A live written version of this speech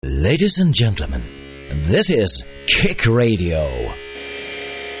Ladies and gentlemen, this is Kickradio.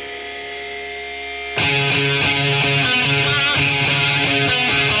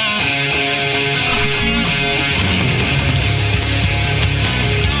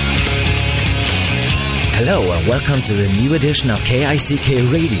 Hello and welcome to the new edition of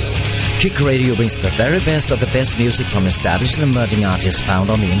KICK Radio. Kickradio brings the very best of the best music from established and emerging artists found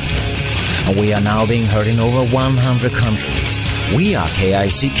on the internet. And we are now being heard in over 100 countries. We are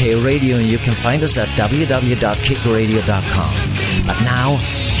KICK Radio and you can find us at www.kickradio.com. But now,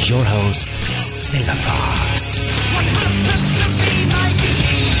 your host, Silver Fox.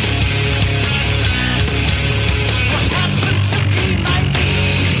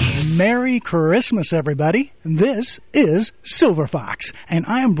 Merry Christmas, everybody. This is Silver Fox, and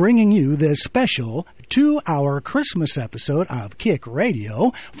I am bringing you this special 2-hour Christmas episode of Kick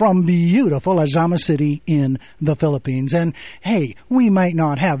Radio from beautiful Azama City in the Philippines. And hey, we might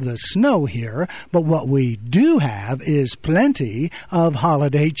not have the snow here, but what we do have is plenty of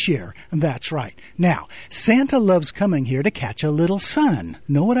holiday cheer. That's right. Now, Santa loves coming here to catch a little sun.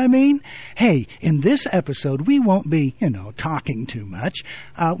 Know what I mean? Hey, in this episode, we won't be, talking too much.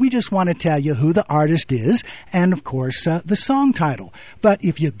 We just want to tell you who the artist is and, of course, the song title. But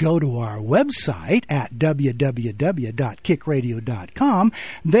if you go to our website at www.kickradio.com,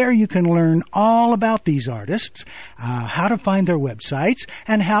 there you can learn all about these artists, how to find their websites,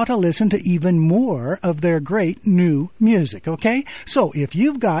 and how to listen to even more of their great new music, okay? So if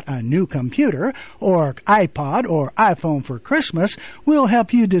you've got a new computer or iPod or iPhone for Christmas, we'll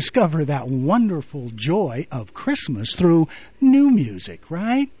help you discover that wonderful joy of Christmas through new music,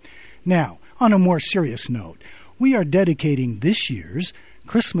 right? Now, on a more serious note, we are dedicating this year's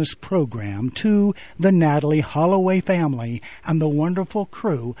Christmas program to the Natalie Holloway family and the wonderful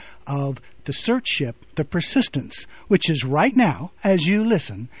crew of the search ship, the Persistence, which is right now, as you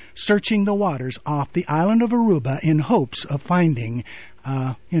listen, searching the waters off the island of Aruba in hopes of finding,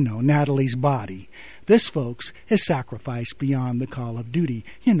 Natalie's body. This, folks, is sacrifice beyond the call of duty,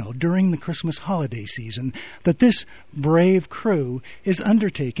 during the Christmas holiday season that this brave crew is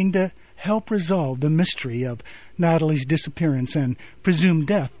undertaking to help resolve the mystery of Natalie's disappearance and presumed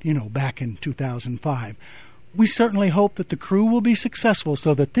death, back in 2005. We certainly hope that the crew will be successful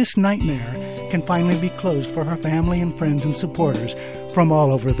so that this nightmare can finally be closed for her family and friends and supporters from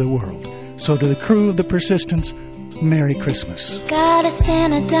all over the world. So to the crew of the Persistence, Merry Christmas. Got a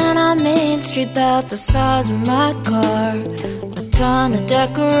Santa down on Main Street about the size of my car. A ton of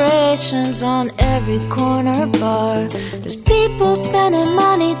decorations on every corner bar. There's people spending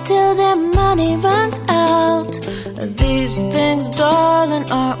money till their money runs out. These things, darling,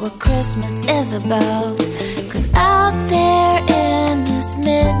 aren't what Christmas is about. 'Cause out there in this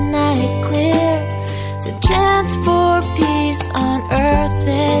midnight clear, it's a chance for peace on earth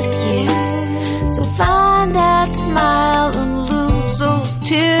this year. So find that smile and lose those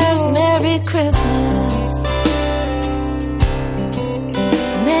tears. Merry Christmas.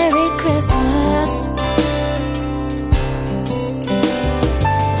 Merry Christmas.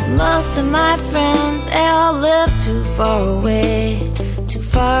 Most of my friends, they all live too far away. Too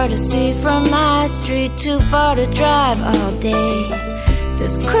far to see from my street, too far to drive all day.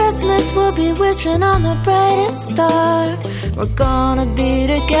 This Christmas we'll be wishing on the brightest star. We're gonna be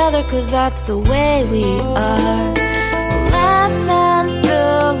together 'cause that's the way we are. We'll laugh and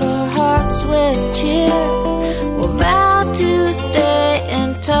fill our hearts with cheer. We'll vow to stay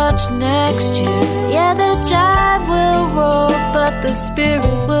in touch next year. Yeah, the jive will roll, but the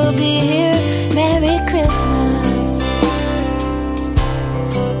spirit will be here. Merry Christmas.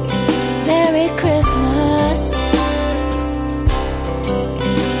 Merry Christmas.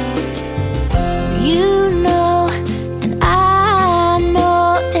 You know, and I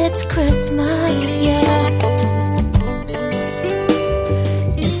know it's Christmas, yeah.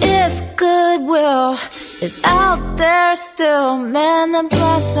 And if goodwill is out there still, man, then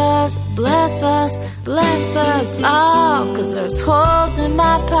bless us, bless us, bless us all. 'Cause there's holes in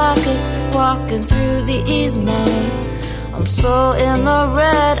my pockets walking through these months. I'm so in the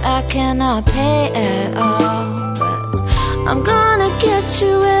red, I cannot pay at all. I'm gonna get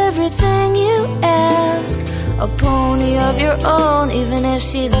you everything you ask. A pony of your own, even if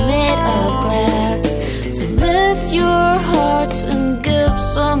she's made of glass. So lift your hearts and give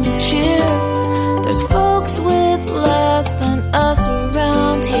some cheer. There's folks with less than us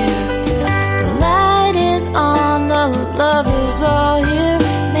around here. The light is on, the lovers are here.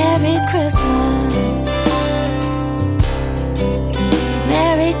 Merry Christmas.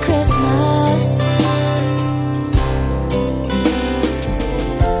 Merry Christmas.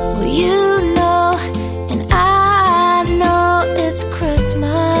 You know, and I know it's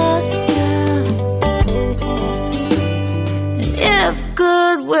Christmas.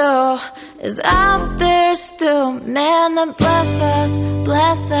 goodwill is out there still. Man, then bless us,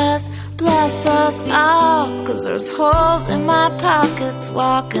 bless us, bless us all. 'Cause there's holes in my pockets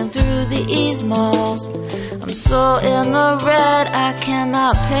walking through these malls. I'm so in the red, I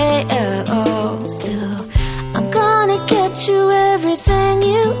cannot pay at all. Still, I'm gonna get you everything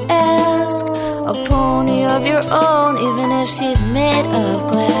you ask. A pony of your own, even if she's made of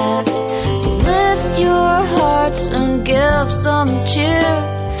glass. So lift your hearts and give some cheer.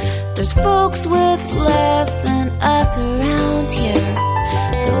 There's folks with less than us around here.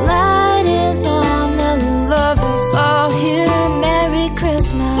 The light is on and love is all here. Merry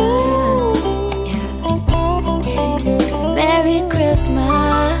Christmas. Yeah. Merry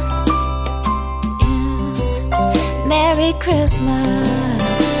Christmas. Yeah. Merry Christmas.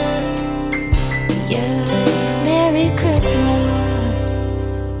 Yeah. Merry Christmas.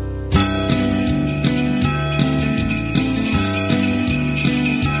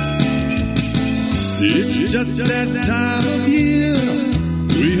 It's just that time of year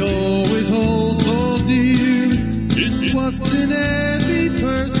we always hold so dear. It's what's in every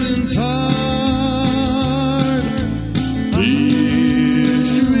person's heart. Here's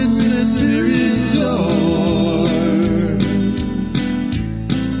Christmas here indoors.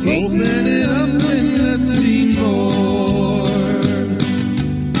 Open it up and let's see more.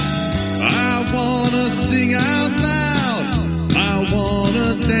 I wanna sing out loud. I wanna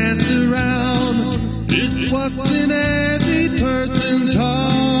dance around. It's what's in every person's heart.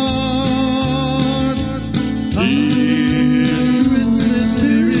 Here's Christmas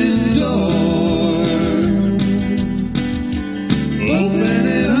here indoors. Open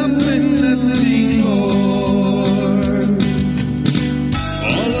it up and let's see more.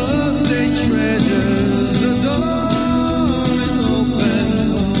 All of the treasures, the door is open.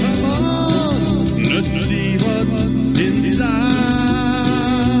 Come on, let's see what's inside.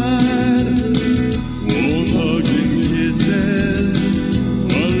 Warm hugs and kisses,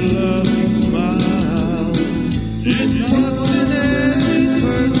 a loving smile. It's what's in every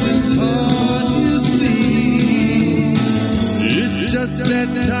person's heart, you see. It's just that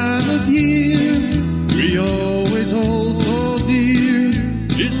time of year we always hold so dear.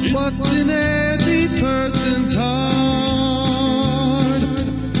 It's what's in every person's heart.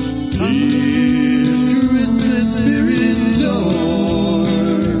 Here's Christmas here indoors.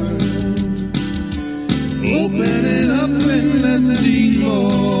 Open it up and let's see more.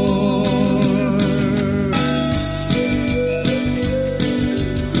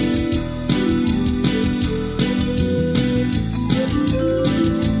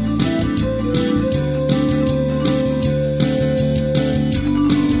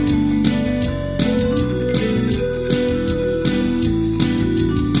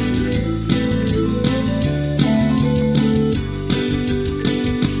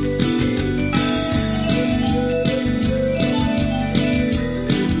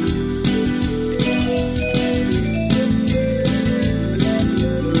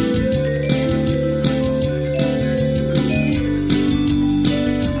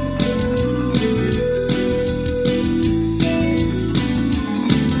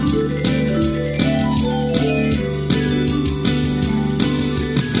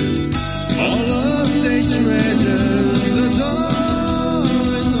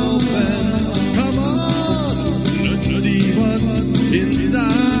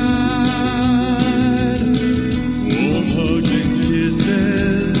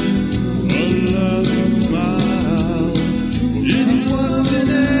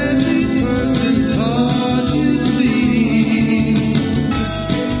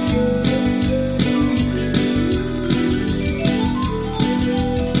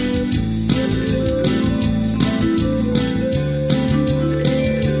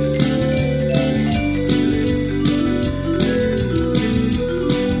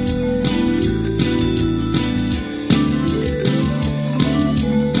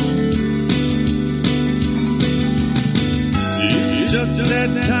 Just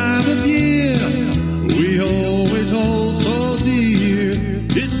that time of year we always hold so dear.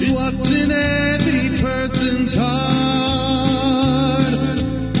 It's what's in every person's heart.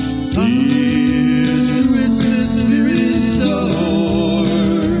 Here's Christmas here indoors.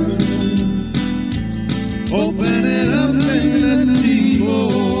 Open it up and let's see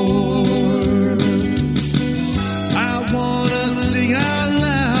more. I wanna sing out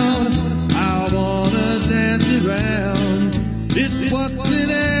loud. I wanna dance around. It's what's in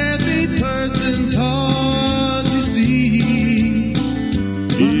it.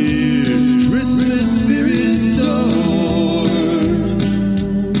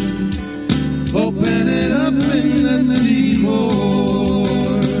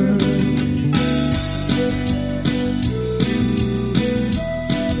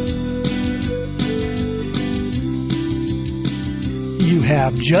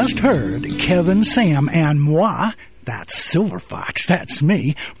 have just heard Kevin, Sam, and moi, that's Silver Fox, that's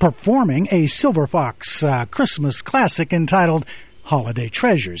me, performing a Silver Fox Christmas classic entitled Holiday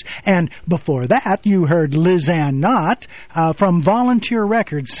Treasures. And before that, you heard Liz Ann Knott from Volunteer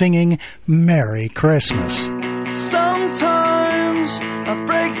Records singing Merry Christmas. Sometimes I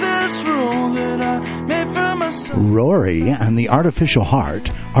break this rule that I made for myself. Rory and the Artificial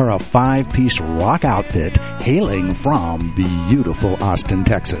Heart are a 5-piece rock outfit hailing from beautiful Austin,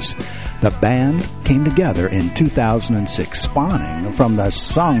 Texas. The band came together in 2006, spawning from the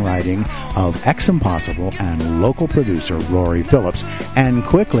songwriting of Ex-Impossible and local producer Rory Phillips, and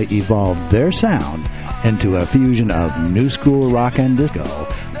quickly evolved their sound into a fusion of new school rock and disco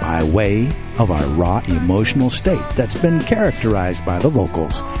by way of a raw emotional state that's been characterized by the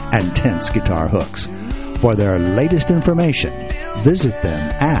vocals and tense guitar hooks. For their latest information, visit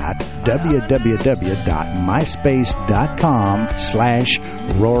them at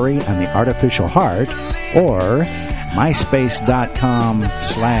www.myspace.com/Rory and the Artificial Heart or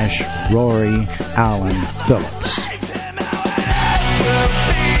myspace.com/Rory Allen Phillips.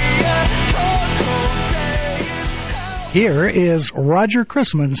 Here is Roger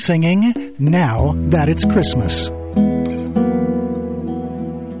Christman singing Now That It's Christmas.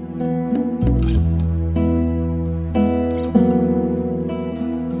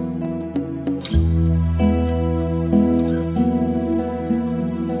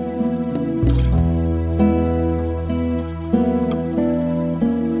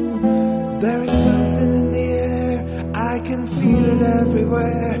 There is something in the air, I can feel it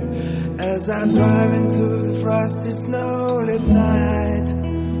everywhere. As I'm driving through the frosty snow-lit night,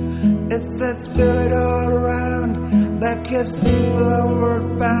 it's that spirit all around that gets people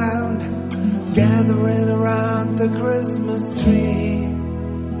homeward bound, gathering around the Christmas tree.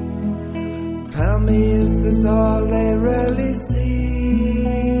 Tell me, is this all they really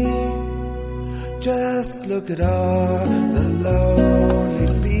see? Just look at all the lonely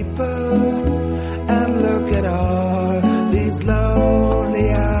people, and look at all these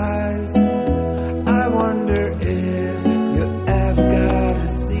lonely eyes. I wonder if you ever got to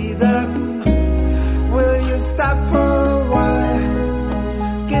see them. Will you stop for a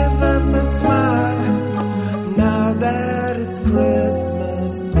while? Give them a smile now that it's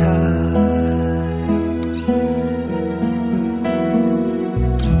Christmas time.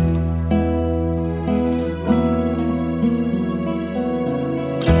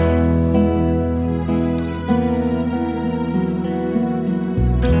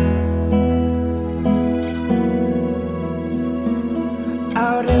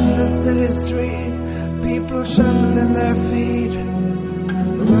 Out in the city street, people shuffling their feet,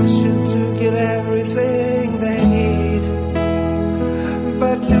 rushing to get everything they need.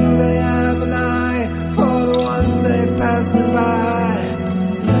 But do they have an eye for the ones they passing by,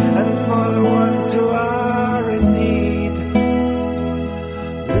 and for the ones who are in need?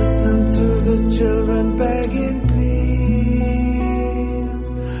 Listen to the children begging, please.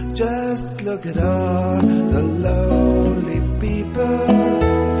 Just look at all the lonely people,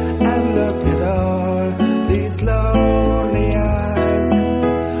 and look at all these lonely eyes.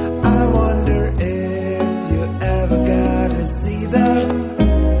 I wonder if you ever got to see them.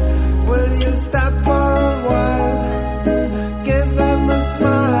 Will you stop for a while? Give them a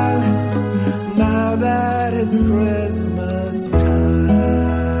smile now that it's Christmas time.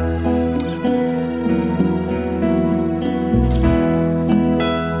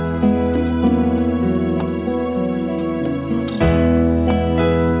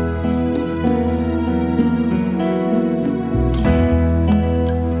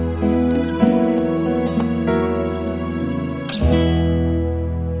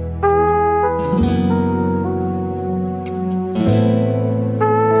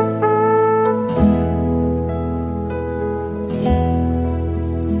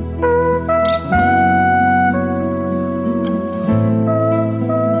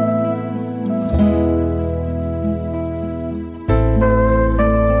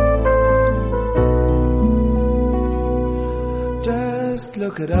 Just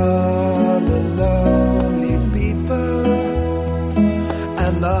look at all the lonely people,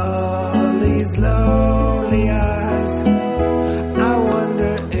 and all these lonely eyes. I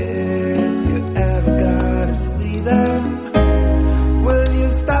wonder if you ever got to see them. Will you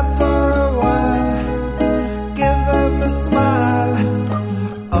stop for a while? Give them a smile.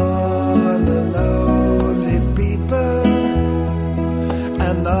 All the lonely people,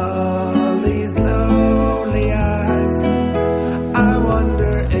 and all these lonely eyes. I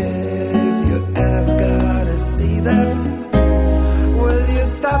wonder if you ever got to see them. Will you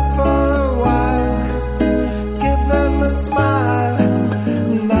stop for a while? Give them a smile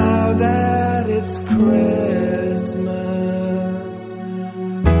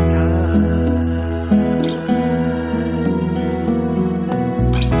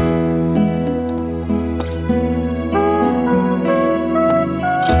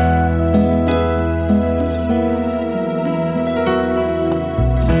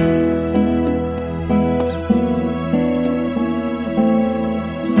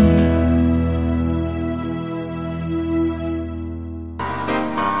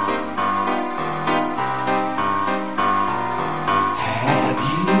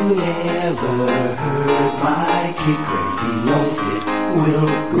ever heard my Kick Radio, it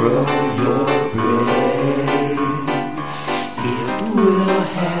will grow your brain. It will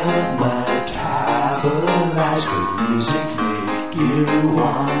help metabolize good music, make you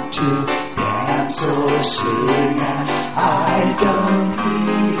want to dance or sing. And I don't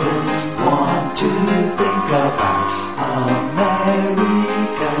even want to think about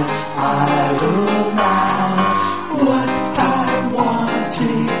American Idol now. What I'm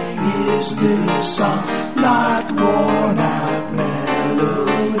wanting is new songs, not worn out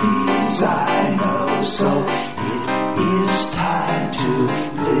melodies. I know, so it is time to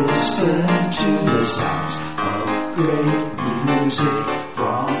listen to the sounds of great music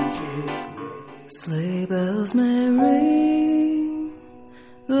from Kickradio. Sleigh bells may ring,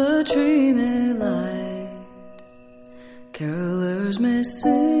 the tree may light, carolers may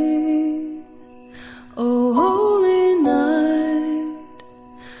sing. Oh, holy night,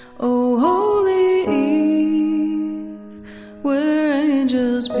 oh, holy eve, where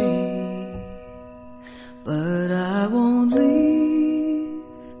angels be. But I won't leave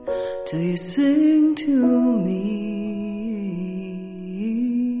till you sing to me.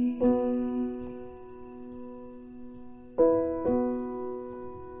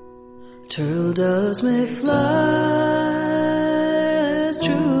 Turtle doves may fly as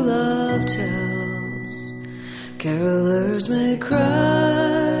true love tells, carolers may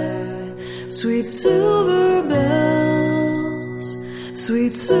cry, sweet silver bells,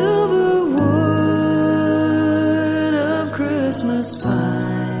 sweet silver wood of Christmas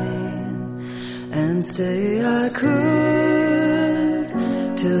pine, and stay I could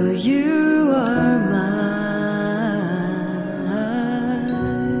till you are mine.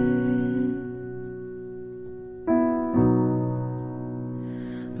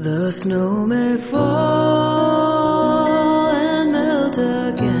 The snow may fall and melt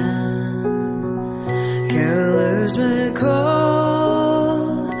again, carolers may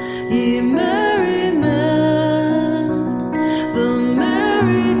call, ye merry men, the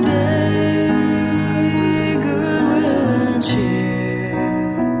merry day, goodwill and cheer,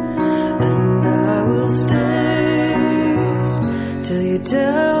 and I will stay till you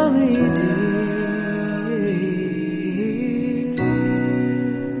tell me, dear.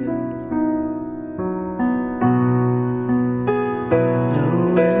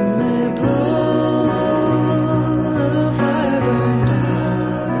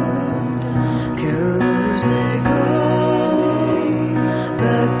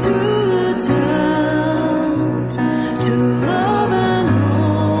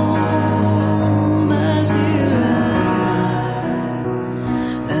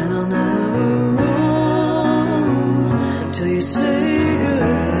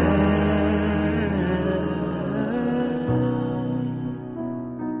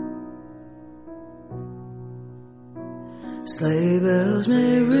 Sleigh bells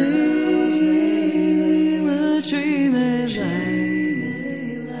may ring, the tree may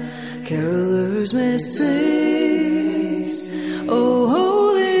light, carolers may sing. Oh,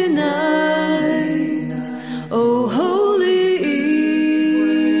 holy night, oh, holy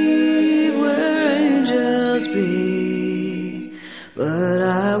eve, where angels be. But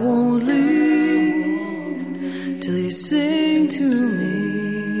I won't leave till you sing to me.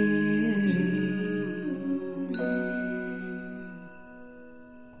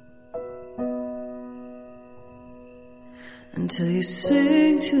 Until you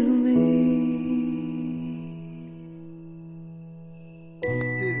sing to me. 2,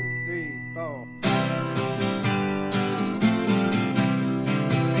 3, 4.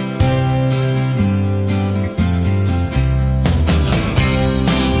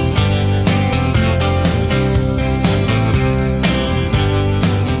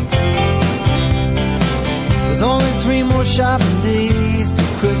 There's only 3 more shopping days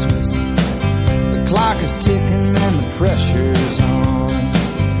till Christmas. The clock is ticking and the pressure's on.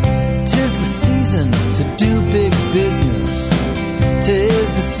 'Tis the season to do big business.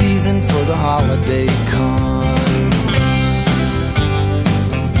 'Tis the season for the holiday con.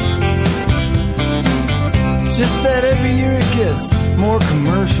 It's just that every year it gets more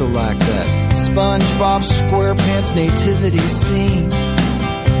commercial like that SpongeBob SquarePants nativity scene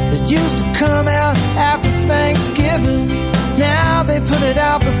that used to come out after Thanksgiving. Now they put it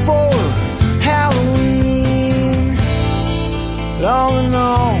out before Halloween. But all in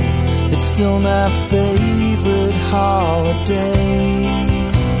all, it's still my favorite holiday.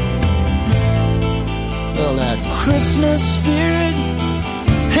 Well, that Christmas spirit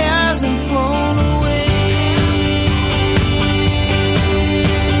hasn't flown away.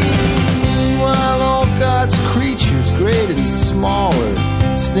 While all God's creatures, great and small,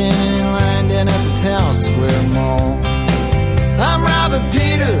 are standing in line down at the Town Square Mall. I'm robbing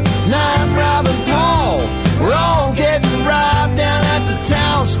Peter, and I'm robbing Paul. We're all getting robbed down at the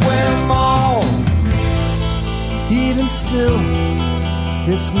Town Square Mall. Even still,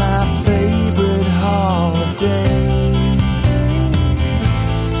 it's my favorite holiday.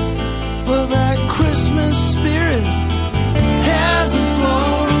 But that Christmas spirit hasn't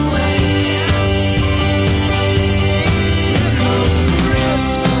flown away. Here comes Christmas.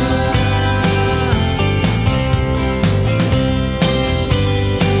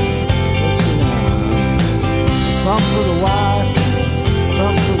 Listen now. Some for the wife,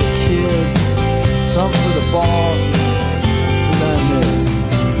 some for the kids, some for the boss. Who done this?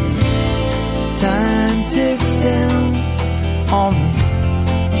 Time ticks down on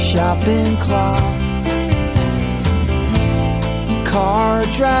the shopping clock. Car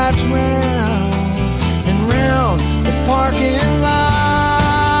drives round and round the parking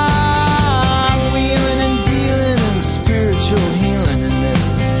lot, wheeling and dealing and spiritual healing in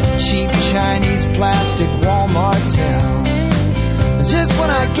this cheap Chinese plastic Walmart town. Just when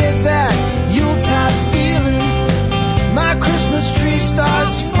I get that Yuletide feeling, my Christmas tree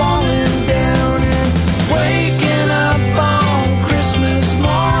starts falling down, and waking up on Christmas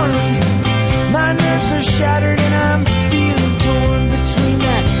morning, my nerves are shattered and I'm feeling torn between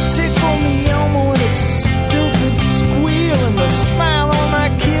that tickle me Elmo and its stupid squeal, and the smile on my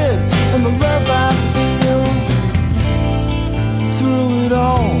kid and the love I feel. Through it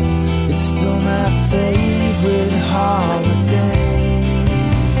all, it's still my favorite holiday.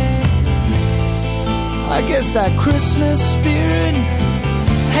 I guess that Christmas spirit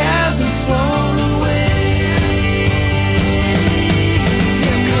hasn't flown away.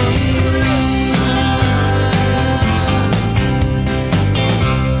 Here comes Christmas.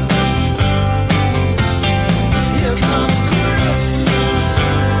 Here comes Christmas.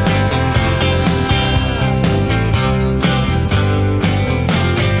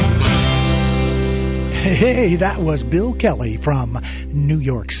 Hey, that was Bill Kelly from New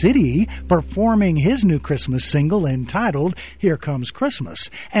York City performing his new Christmas single entitled Here Comes Christmas.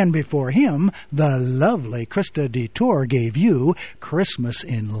 And before him, the lovely Krista Detour gave you Christmas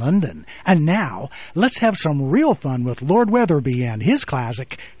in London. And now, let's have some real fun with Lord Weatherby and his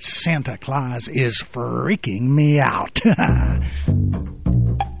classic, Santa Claus is Freaking Me Out.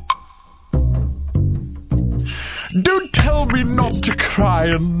 Don't tell me not to cry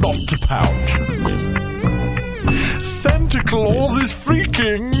and not to pout. Santa Claus is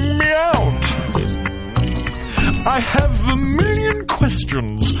freaking me out. I have a million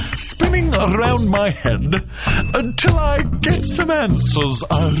questions spinning around my head. Until I get some answers,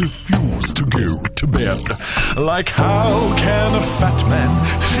 I refuse to go to bed. Like, how can a fat man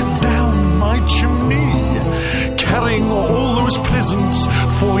fit down my chimney, carrying all those presents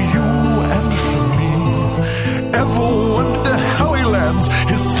for you and for me? Ever wonder how he lands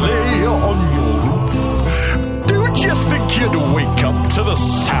his sleigh on your roof? Don't you think you'd wake up to the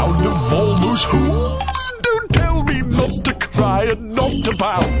sound of all those hooves? Don't tell me not to cry and not to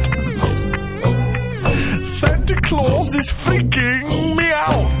pout. Santa Claus is freaking me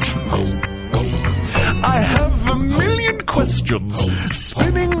out. I have a million questions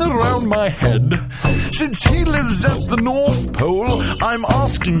spinning around my head. Since he lives at the North Pole, I'm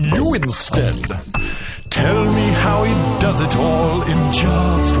asking you instead. Tell me how he does it all in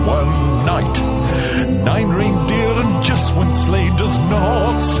just one night. 9 reindeer and just one sleigh does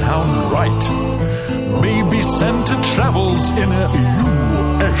not sound right. Maybe Santa travels in a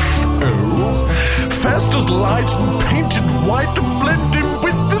UFO, fast as light and painted white to blend in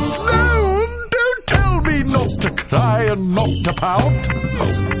with the snow. Don't tell me not to cry and not to pout.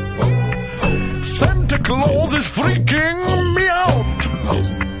 Santa Claus is freaking me out.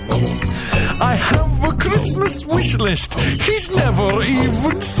 I have a Christmas wish list he's never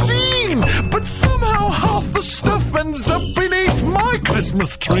even seen, but somehow half the stuff ends up beneath my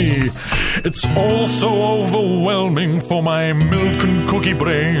Christmas tree. It's all so overwhelming for my milk and cookie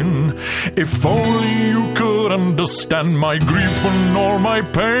brain. If only you could understand my grief and all my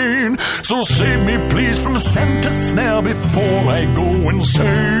pain. So save me please from Santa's snare before I go insane.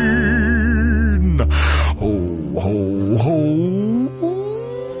 Ho, ho, ho.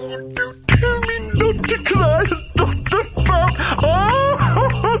 To cry, not to pout. Oh,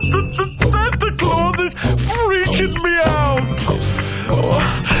 Santa Claus is freaking me out.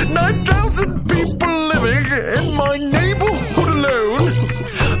 9,000 people living in my neighborhood alone.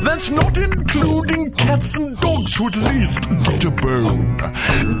 That's not including cats and dogs who at least get a bone.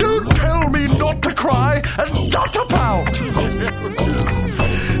 Don't tell me not to cry and not to pout.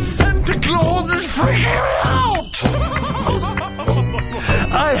 Santa Claus is freaking me out.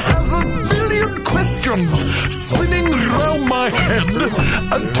 I questions spinning round my head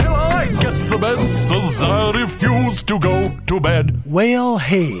until I get some answers. I refuse to go to bed. Well,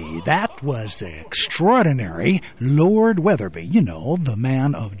 hey, that was extraordinary. Lord Weatherby, you know, the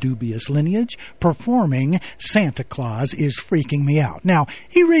man of dubious lineage, performing Santa Claus is freaking me out. Now,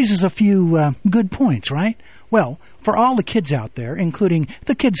 he raises a few good points, right? Well, for all the kids out there, including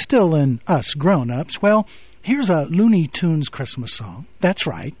the kids still in us grown-ups, well, here's a Looney Tunes Christmas song. That's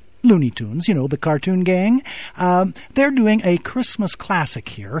right. Looney Tunes, you know, the cartoon gang. They're doing a Christmas classic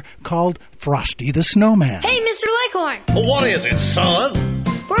here called Frosty the Snowman. Hey, Mr. Leghorn. What is it, son?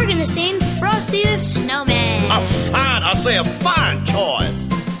 We're going to sing Frosty the Snowman. A fine choice.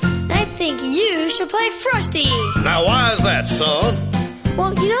 I think you should play Frosty. Now, why is that, son?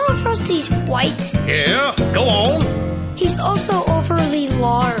 Well, you know Frosty's white? Yeah, go on. He's also overly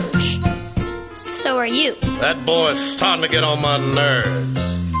large. So are you. That boy's starting to get on my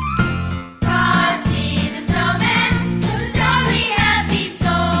nerves. Frosty the Snowman was a jolly happy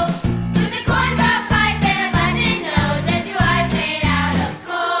soul, with a corncob pipe and a button nose and 2 eyes made out of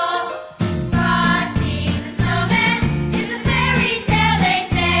coal. Frosty the Snowman is a fairy tale, they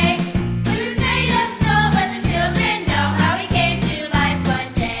say, but it's made of snow, but the children know how he came to life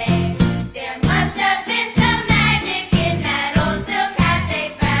one day. There must have been some magic in that old silk hat they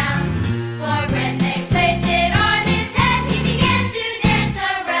found, for when they placed it on his head, he began to dance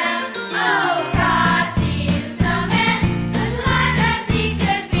around. Oh, Frosty the Snowman, as alive as he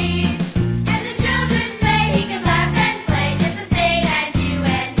could be, and the children say he could laugh and play just the same as you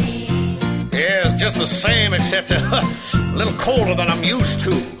and me. Yeah, it's just the same, except a little colder than I'm used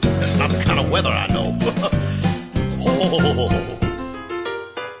to. It's not the kind of weather I know. Oh.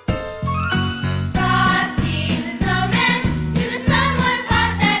 Frosty the Snowman knew the sun was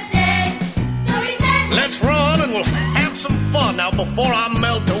hot that day, so he said, Let's run and we'll have some fun now before I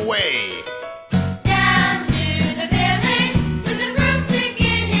melt away. down to the village with a broomstick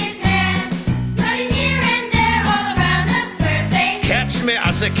in his hand, running here and there all around the square, saying,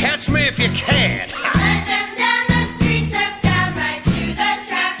 Catch me if you can. led them down the streets of town right to the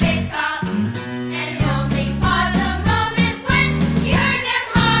traffic cop, and he only paused a moment when he heard them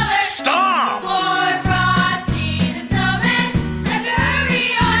holler, Stop! poor Frosty the Snowman had to hurry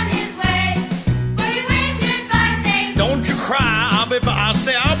on his way, but he waved goodbye saying, Don't you cry. I'll be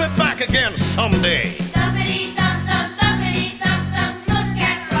back again someday. thumpity thump thump, thumpity thump thump, look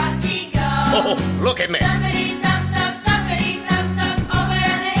at Frosty go. Oh, look at me. Thumpity thump thump, thumpity thump thump, over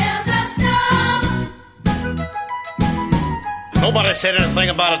the hills of snow. Nobody said anything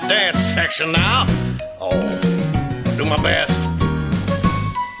about a dance section now. Oh, do my best.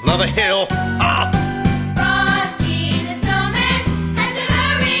 Another hill. Ah! Frosty the Snowman had to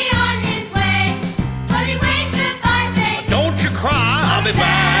hurry on his way, but he waved goodbye saying, Don't you cry. I'll be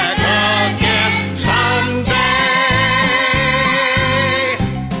back again someday.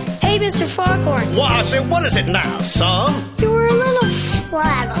 Hey, Mr. Foghorn. Well, I say, what is it now, son? You were a little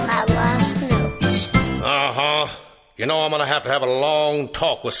flat on that last note. Uh-huh. You know, I'm going to have a long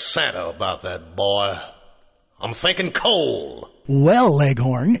talk with Santa about that boy. I'm thinking coal. Well,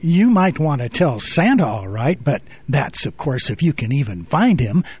 Leghorn, you might want to tell Santa all right, but that's, of course, if you can even find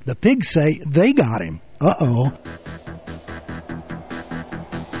him. The pigs say they got him. Uh-oh.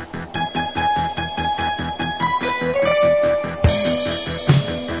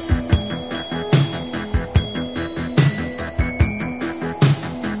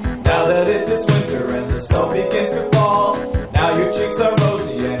 Now that it is winter and the snow begins to fall, now your cheeks are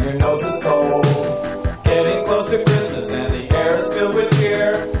rosy and your nose is cold. Getting close to Christmas and the air is filled with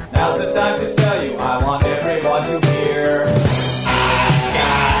cheer. Now's the time to tell you I want everyone to hear. I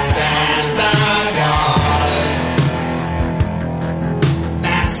got Santa Claus.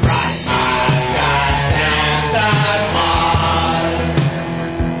 That's right. I got Santa Claus.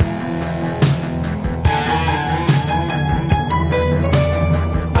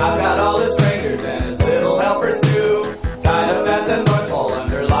 I've got all his reindeers and his little helpers too, tied up at the North Pole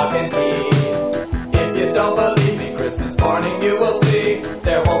under lock and key. If you don't believe me, Christmas morning you will see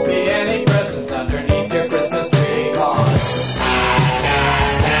there won't be any presents underneath your Christmas tree. 'Cause I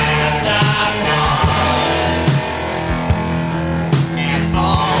got Santa Claus and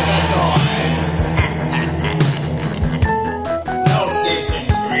all the toys. No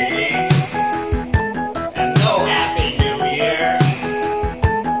season's greetings and no Happy New Year.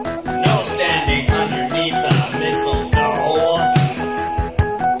 No standing underneath the mistletoe.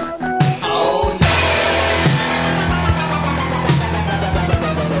 Oh no.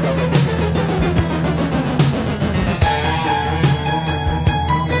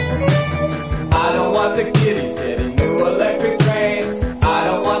 I don't want the kiddies getting new electric trains. I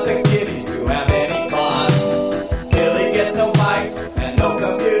don't want the kiddies to have any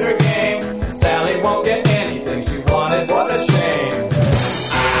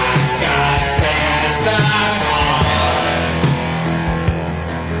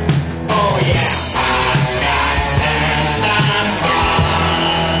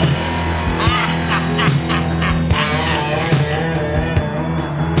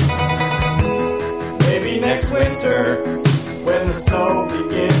next winter when the snow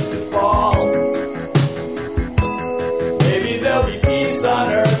begins to fall. Maybe there'll be peace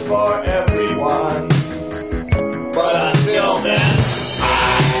on earth for everyone. But until then,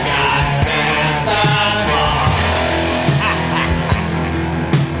 I got Santa Claus.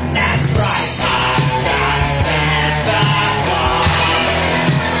 That's right, I got Santa Claus.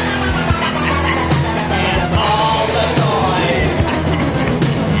 And all the toys.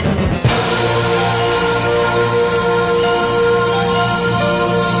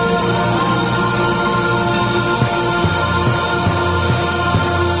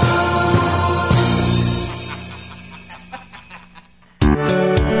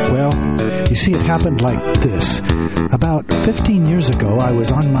 You see, it happened like this. About 15 years ago, I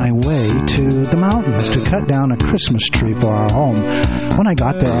was on my way to the mountains to cut down a Christmas tree for our home. When I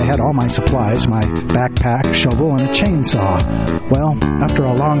got there, I had all my supplies, my backpack, shovel, and a chainsaw. Well, after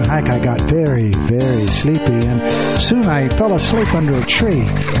a long hike, I got very, very sleepy, and soon I fell asleep under a tree.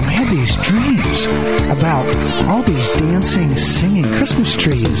 And I had these dreams about all these dancing, singing Christmas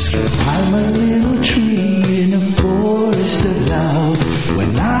trees. I'm a little tree in a forest of love.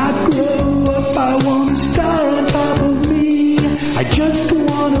 When I grow up, I want a star on top of me. I just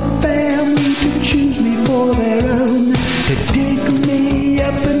want a family to choose me for their own, to dig me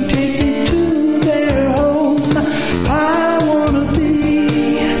up and take me to their home. I want to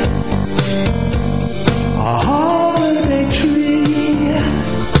be a holiday tree.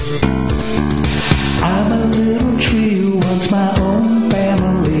 I'm a little tree who wants my own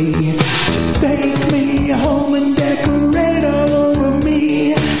family to take me home and decorate all over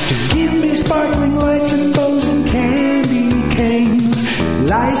me, to give me sparkling lights and bows and candy canes,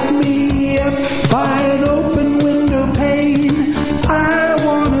 light me up by an open window pane. I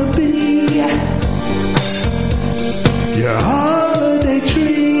want to be your holiday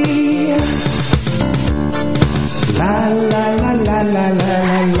tree. La la la la la la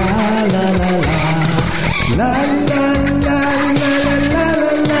la la la la la la la la la la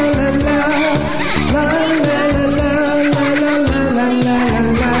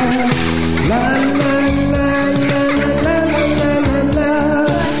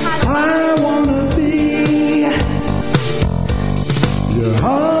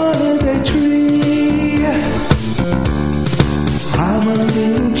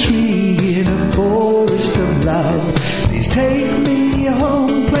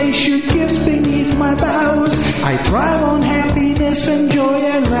I thrive on happiness and joy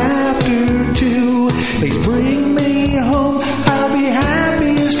and laughter too. Please bring me home, I'll be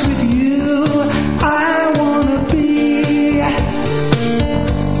happiest with you. I want to be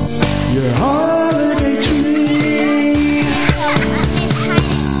your holiday tree.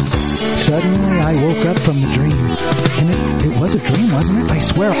 Suddenly I woke up from the dream. And it was a dream, wasn't it? I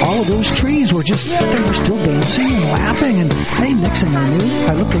swear all of those trees were just, they were still dancing and laughing. And hey, next thing I knew,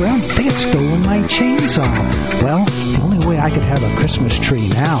 I looked around, they had stolen my chainsaw. Well, the only way I could have a Christmas tree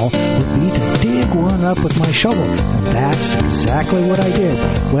now would be to dig one up with my shovel. And that's exactly what I did.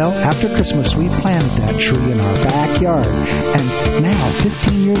 Well, after Christmas, we planted that tree in our backyard. And now,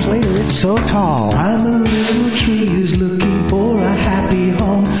 15 years later, it's so tall. I'm a little tree who's looking for a happy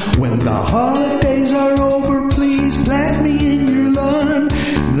home. When the holidays are over, please plant me in your lawn.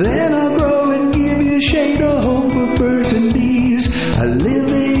 Then I'll grow and give you shade, a home for birds and bees, a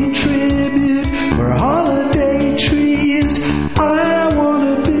living tribute for holiday trees. I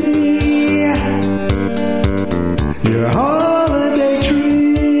want to be your holiday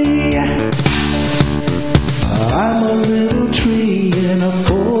tree. I'm a little tree in a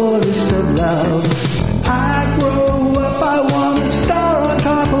forest of love. When I grow up, I want a star on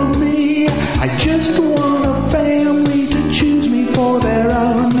top of me. I just want a family to choose me for their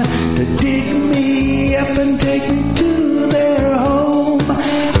own, to dig me up and take me to their home.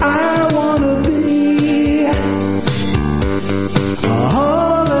 I want to be a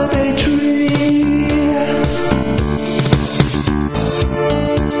holiday tree.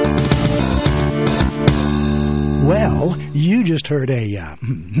 Well, you just heard a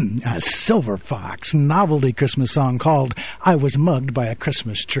Silver Fox novelty Christmas song called I Was Mugged by a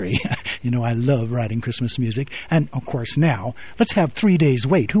Christmas Tree. You know, I love writing Christmas music. And, of course, now, let's have 3 Days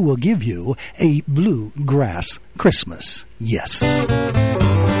Wait, who will give you a bluegrass Christmas. Yes.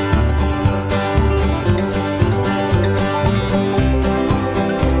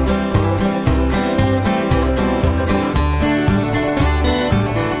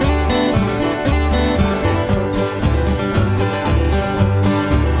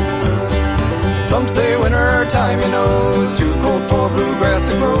 Some say winter time, you know, is too cold for bluegrass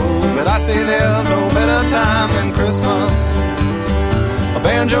to grow. But I say there's no better time than Christmas. A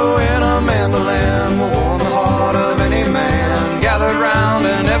banjo and a mandolin will warm the heart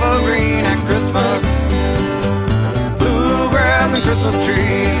wild and evergreen at Christmas. Bluegrass and Christmas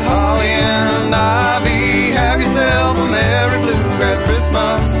trees, holly and ivy. Have yourself a merry bluegrass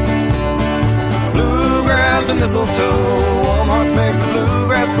Christmas. Bluegrass and mistletoe, warm hearts make the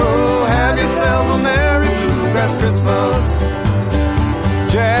bluegrass grow. Have yourself a merry bluegrass Christmas.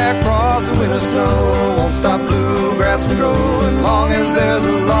 Jack Frost and winter snow won't stop bluegrass from growing, long as there's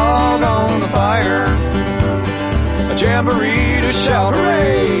a log on the fire. A jamboree to shout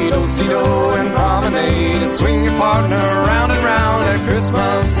hooray, do-si-do and promenade, and swing your partner round and round at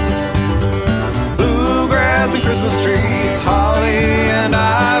Christmas. Bluegrass and Christmas trees, holly and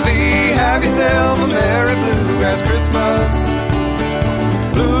ivy. Have yourself a merry bluegrass Christmas.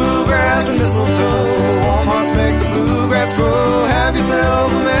 Bluegrass and mistletoe, warm hearts make the bluegrass grow. Have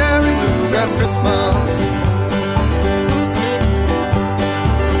yourself a merry bluegrass Christmas.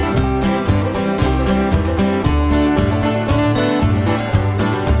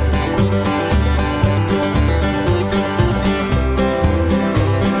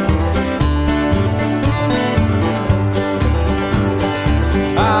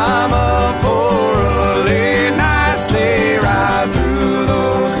 I'm up for a late night sleigh ride through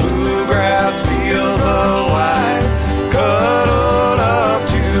those bluegrass fields of white. Cuddled up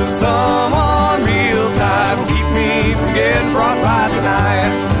to someone real tight will keep me from getting frostbite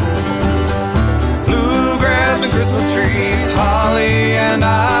tonight. Bluegrass and Christmas trees, holly and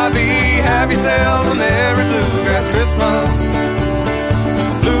ivy. Have yourself a merry bluegrass Christmas.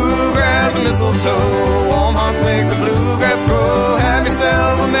 Bluegrass and mistletoe, warm hearts make the bluegrass grow. Have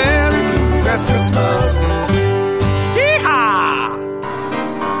yourself a merry bluegrass Christmas. Yee-haw!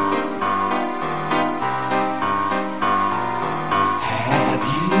 Have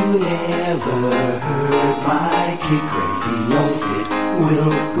you ever heard my kick radio? It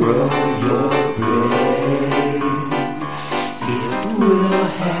will grow your brain. It will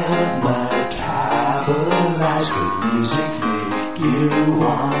help metabolize good music, make you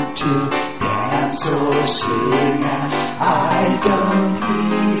want to dance or sing. And I don't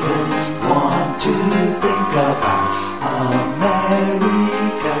even want to think about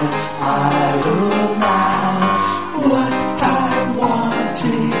American Idol now. What I'm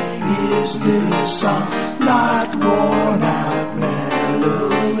wanting is new songs, not worn out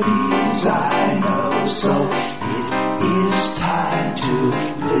melodies. I know, so it is time to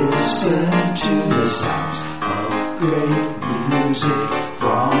listen to the sounds of great music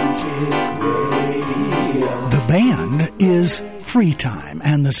from Kick Radio. The band is Free Time,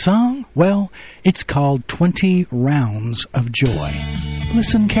 and the song, well, it's called 20 Rounds of Joy.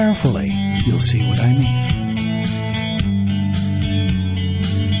 Listen carefully. You'll see what I mean.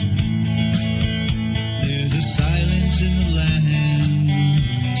 There's a silence in the land,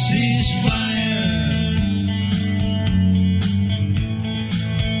 ceasefire.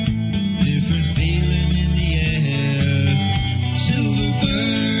 Different feeling in the air, silver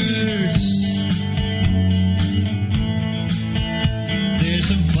birds. There's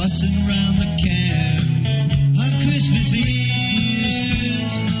some fussing around the camp on Christmas Eve.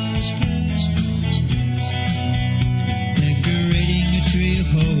 Decorating a tree of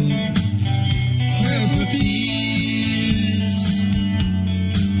hope, prayer for peace.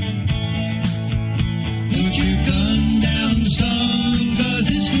 Put your gun down, son, 'cause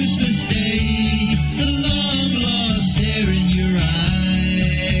it's Christmas Day. The long lost stare in your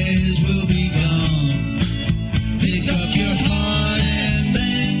eyes will be gone. Pick up your heart and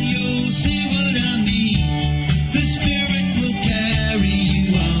then you'll see what I mean. The Spirit will carry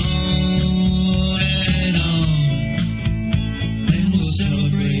you on and on. Then we'll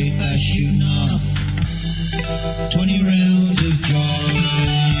celebrate by shooting off 20 rounds of joy.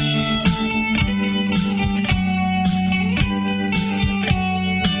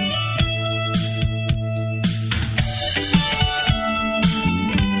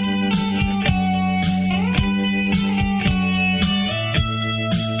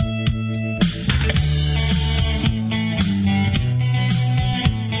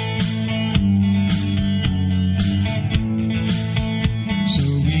 So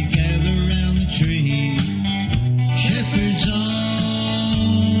we gather around the tree, shepherds all,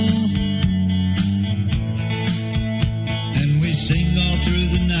 and we sing all through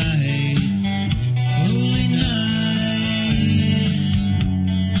the night, holy night.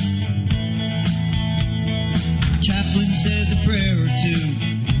 Chaplain says a prayer or two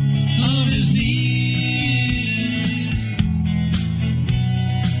on his knees.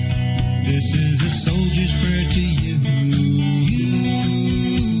 This is a soldier's prayer to you.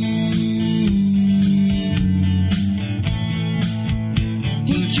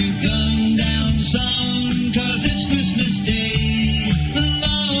 Put your gun down, son, 'cause it's Christmas Day. The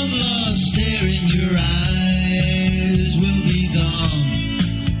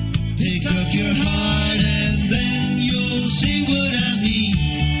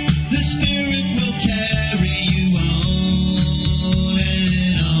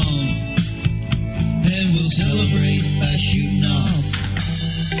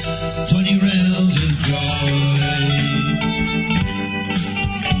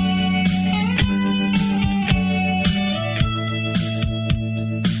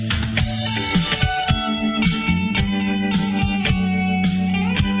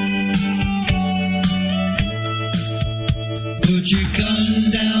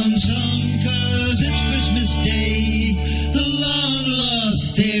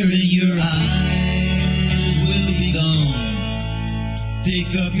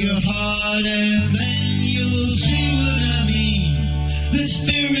heart, and then you'll see what I mean. The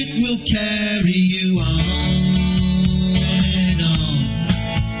Spirit will carry you on and on,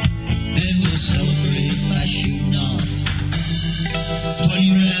 and we'll celebrate by shooting off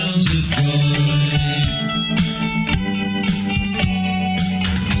 20 rounds of joy.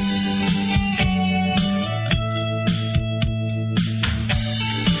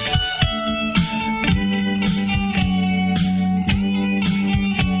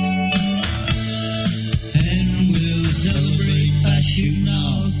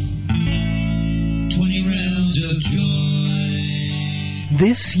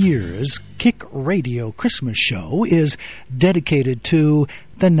 This year's Kickradio Christmas show is dedicated to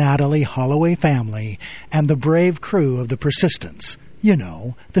the Natalie Holloway family and the brave crew of the Persistence. You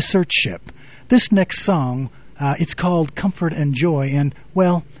know, the search ship. This next song, it's called Comfort and Joy, and,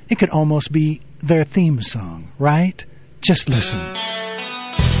 well, it could almost be their theme song, right? Just listen.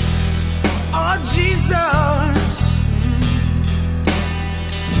 Oh, Jesus.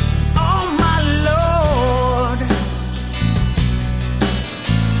 Oh, my Lord.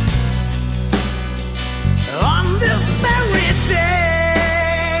 On this very day,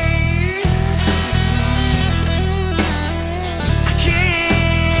 a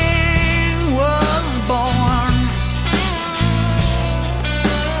king was born.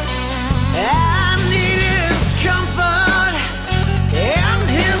 And his comfort and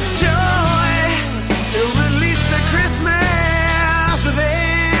his joy to release the Christmas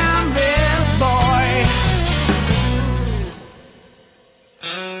within this boy.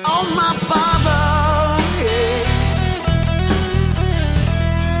 Oh, my Father.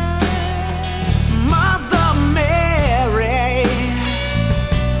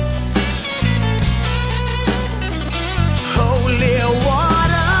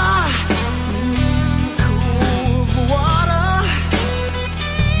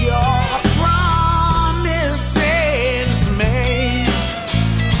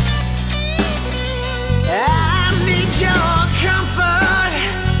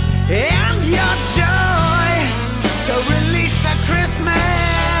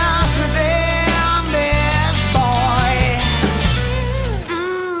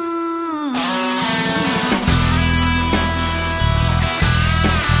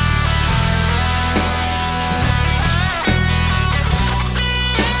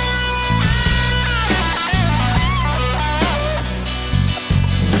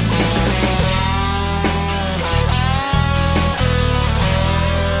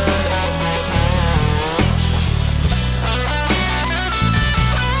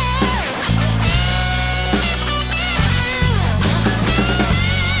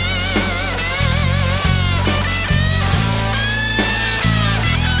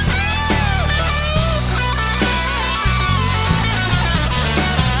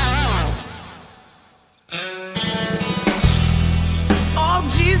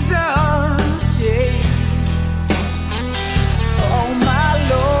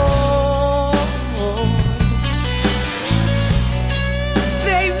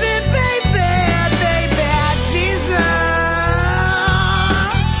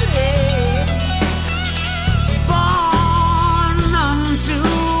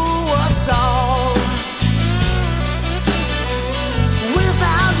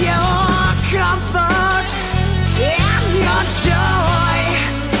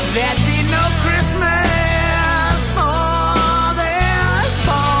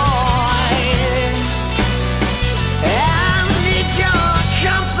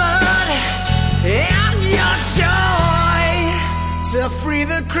 Free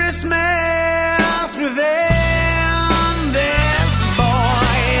the Christmas within this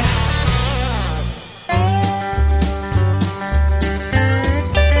boy.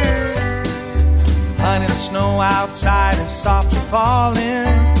 Honey, the snow outside is softly falling.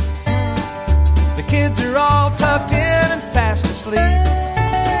 The kids are all tucked in and fast asleep.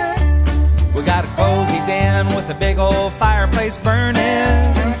 We got a cozy den with a big old fireplace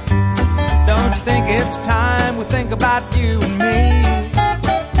burning. Don't you think it's time we think about you and me?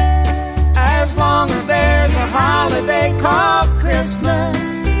 As long as there's a holiday called Christmas,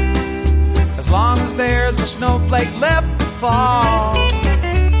 as long as there's a snowflake left to fall,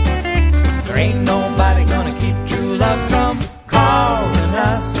 there ain't nobody gonna keep true love from calling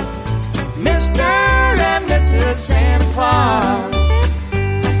us Mr. and Mrs. Santa Claus.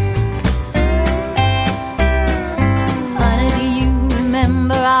 Honey, do you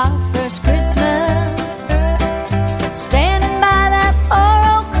remember our first Christmas? Standing by that poor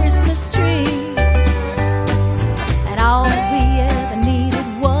old Christmas tree, and all we ever needed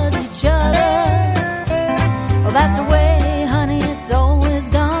was each other. Well, that's the way, honey, it's always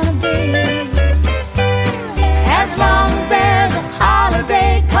gonna be.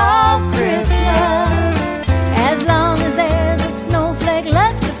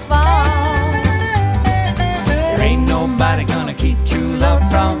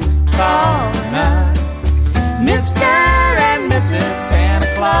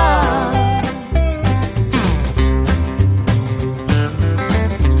 Claus.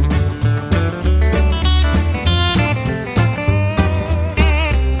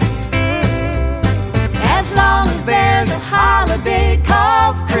 As long as there's a holiday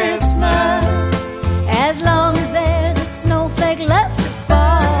called Christmas, as long as there's a snowflake left to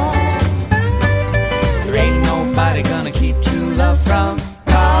fall, There ain't nobody gonna keep true love from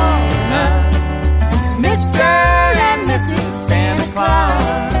calling us Mr. and Mrs. Santa Claus.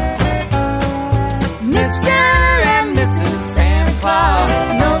 Mr. and Mrs. Santa Claus.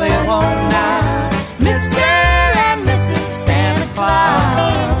 No, they won't now. Mr. and Mrs. Santa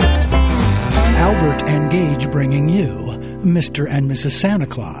Claus. Albert and Gage bringing you Mr. and Mrs. Santa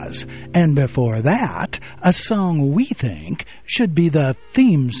Claus. And before that, a song we think should be the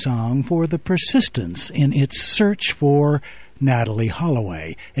theme song for the Persistence in its search for Natalie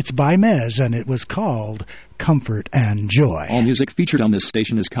Holloway. It's by Mez, and it was called Comfort and Joy. All music featured on this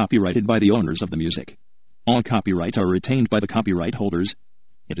station is copyrighted by the owners of the music. All copyrights are retained by the copyright holders.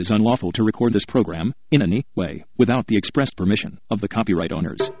 It is unlawful to record this program in any way without the expressed permission of the copyright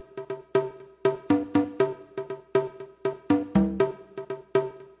owners.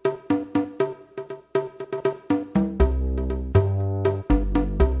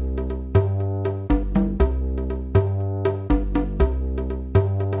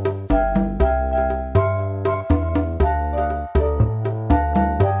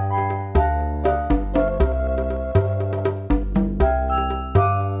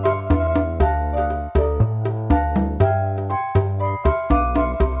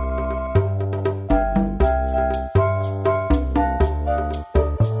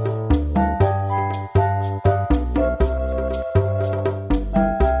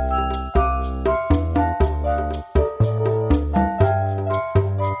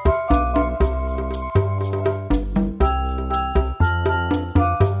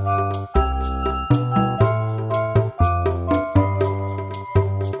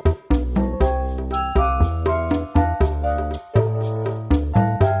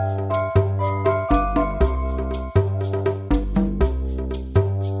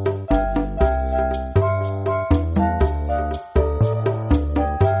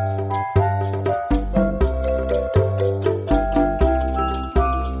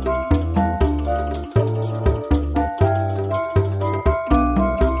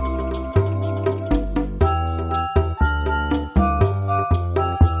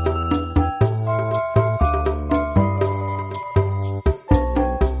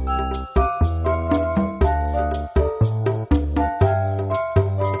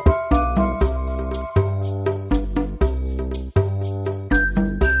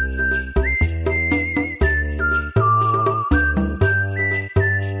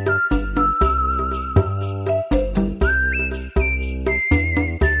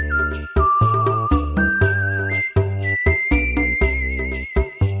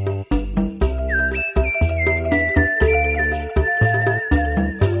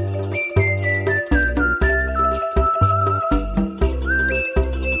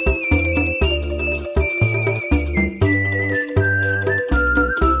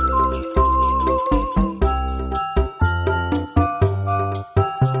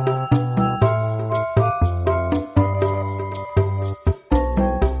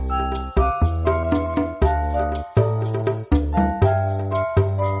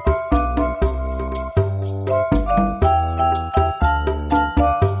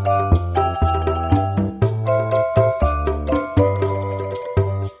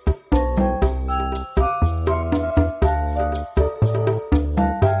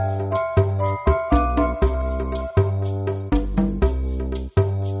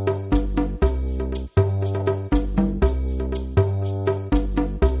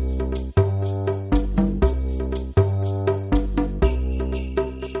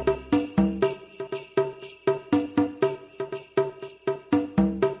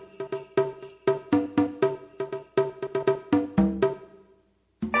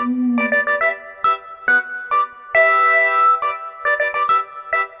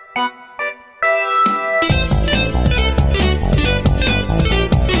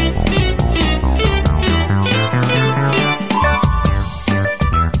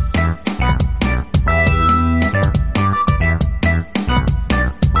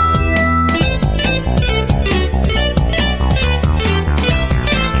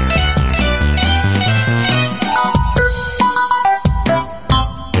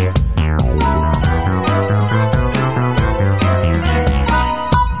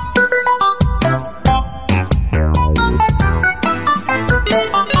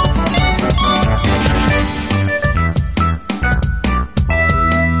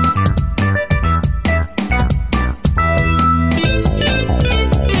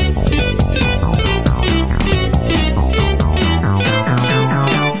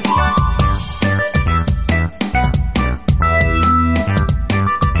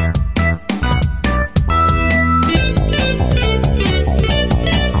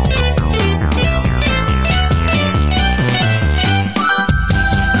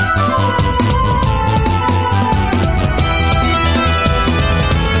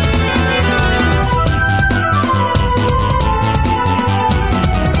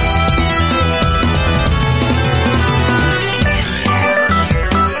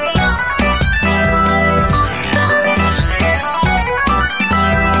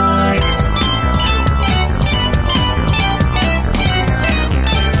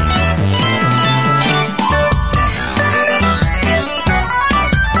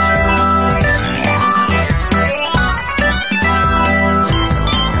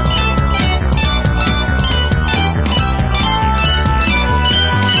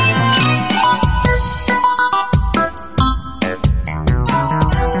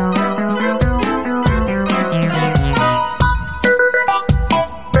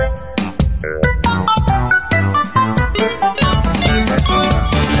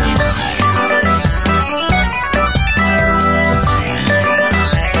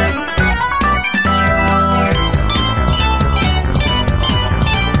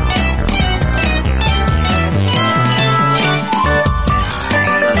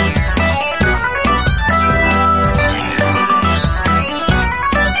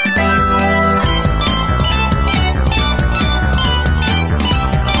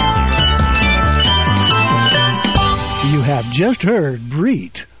 just heard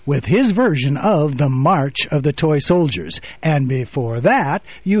Breet with his version of The March of the Toy Soldiers. And before that,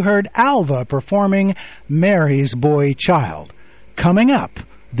 you heard Alva performing Mary's Boy Child. Coming up,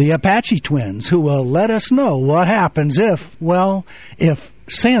 the Apache Twins, who will let us know what happens if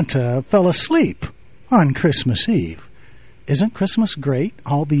Santa fell asleep on Christmas Eve. Isn't Christmas great?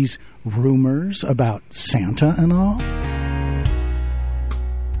 All these rumors about Santa and all?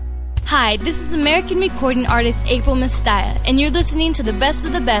 Hi, this is American recording artist April Mestaya, and you're listening to the best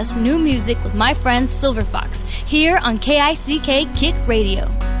of the best new music with my friend Silver Fox, here on KICK Kick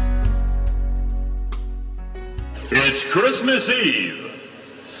Radio. It's Christmas Eve.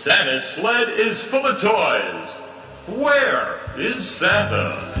 Santa's sled is full of toys. Where is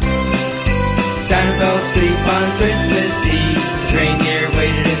Santa? Santa fell asleep on Christmas Eve. Reindeer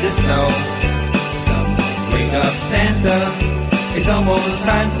waited in the snow. Someone wake up Santa. It's almost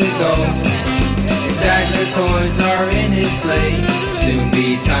time to go. Exactly toys are in his sleigh. Soon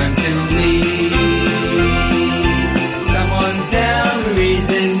be time to leave. Someone tell the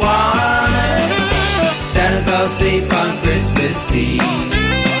reason why Santa fell asleep on Christmas Eve.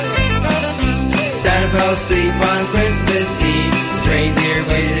 Santa fell asleep on Christmas Eve. Reindeer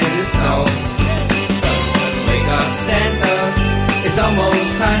waited in the snow. Someone wake up Santa. It's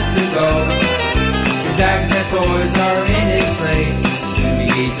almost time to go. Bags and toys are in his sleigh. Soon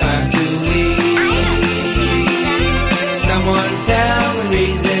be time to leave. Someone tell the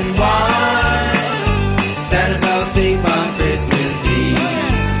reason why Santa fell asleep on Christmas Eve.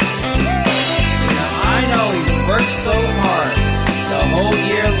 Now I know you work so hard the whole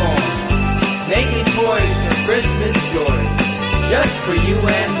year long, making toys for Christmas joy, just for you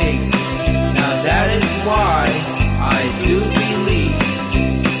and me. Now that is why I do believe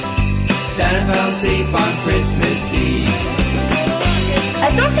Santa fell asleep on Christmas Eve. I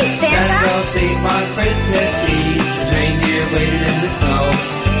don't think Santa. Santa fell asleep on Christmas Eve. The reindeer waited in the snow.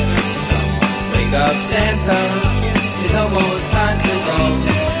 Someone wake up Santa. It's almost time to go.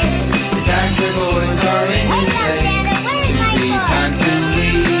 The tractor boys are in his sleigh. Soon be time to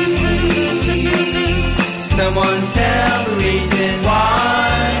leave. Someone tell the reason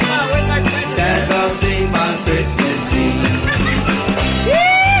why Santa fell asleep on Christmas Eve.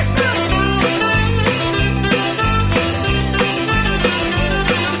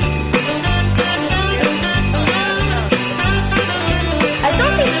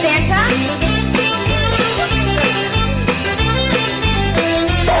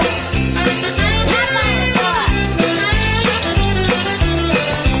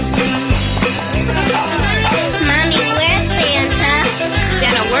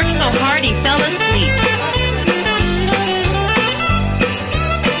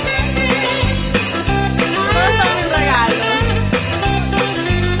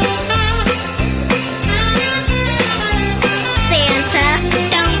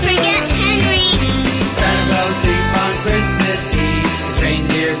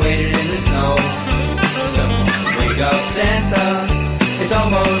 It's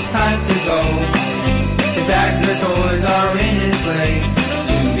almost time to go. His bags and toys are in his sleigh.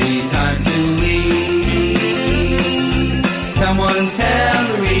 Soon be time to leave. Someone tell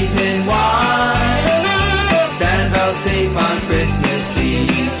the reason why Santa fell asleep on Christmas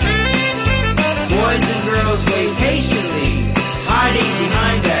Eve. Boys and girls wait patiently, hiding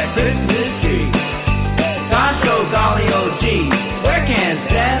behind that Christmas tree. Gosh, oh golly, oh gee, where can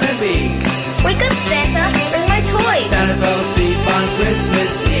Santa be? Wake up, Santa. Where's my toys? Santa fell asleep on Christmas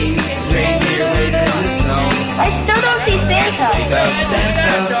Eve. Reindeer waited in the snow. I still don't see Santa. Wake up,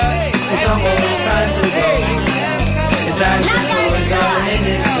 Santa. It's almost time to go. His bags and toys are in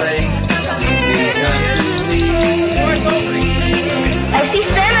his sleigh. It's time to leave. I see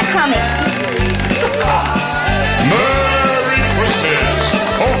Santa coming. Merry Christmas!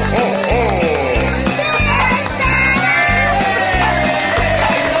 Ho, ho, ho!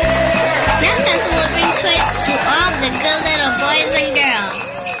 To all the good little boys and girls.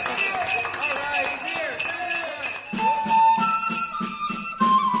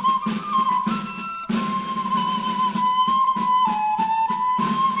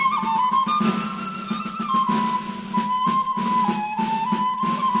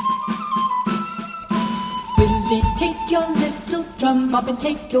 Willie, take your little drum, Robin,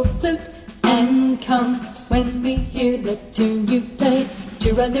 take your flute, and come when we hear the tune you play.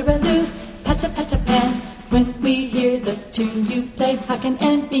 Tooraloo, pat-a-pat-a-pat. When we hear the tune you play, how can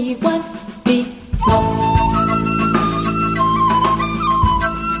anyone be wrong?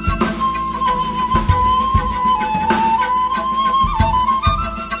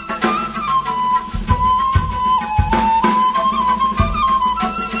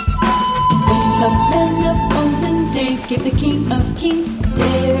 When the men of olden days give the King of Kings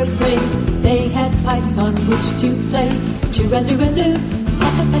their praise. They had pipes on which to play. Choo-a-loo-a-loo,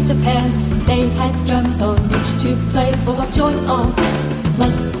 pat-a-pat-a-pan. They had drums on which to play, full of joy on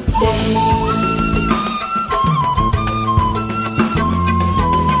Christmas Day.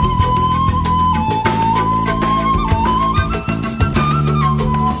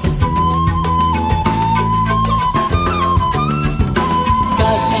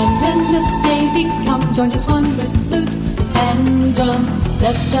 Join us one with flute and drum.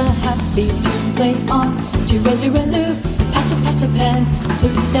 Let the happy tune play on. Choo-a-loo-a-loo, pat-a-pat-a-pan.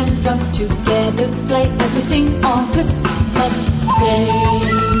 Flute and drum together play as we sing on Christmas Day.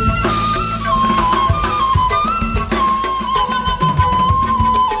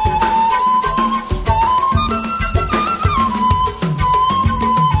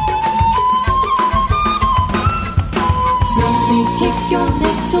 Take your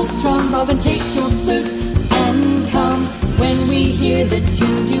little drum, Robin, take your flute and come. When we hear the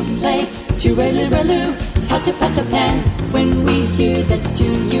tune you play, choo-a-loo-a-loo, pat-a-pat-a-pan. When we hear the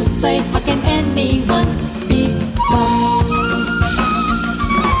tune you play, how can anyone be gone?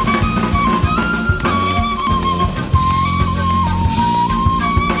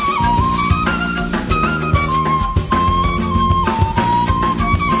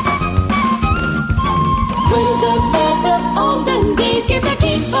 Give the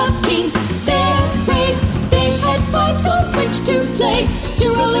King of Kings their praise. They had pipes on which to play.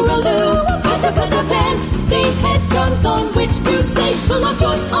 Choo-a-loo-a-loo, pat-a-pat-a-pan. They had drums on which to play, full of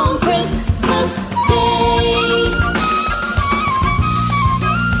joy on Christmas Day.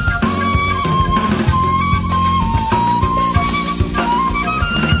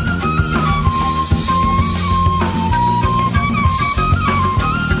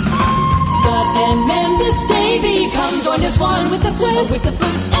 God and men this day become, join us one with the flute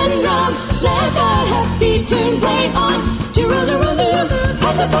and drum. Let the happy tune play on. Choo-a-loo-a-loo,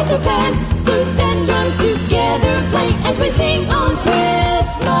 pat-a-pat-a-pan. Flute and drum together play as we sing on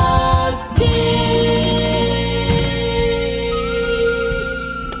Christmas Day.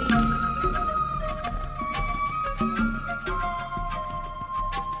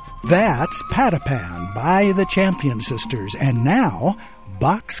 That's Pat-a-Pan by the Champion Sisters. And now,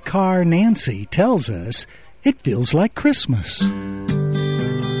 Boxcar Nancy tells us it feels like Christmas.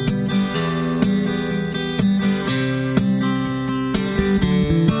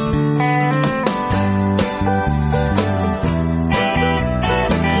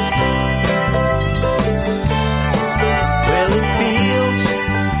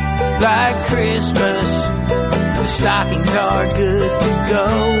 Like Christmas, the stockings are good to go.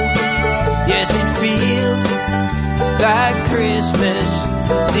 Yes, it feels like Christmas.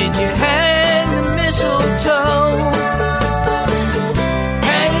 Did you hang the mistletoe?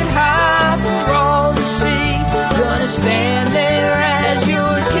 Hang it high for all to see. Gonna stand there as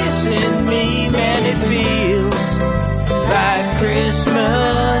you're kissing me. Man, it feels like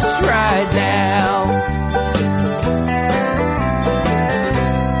Christmas right now.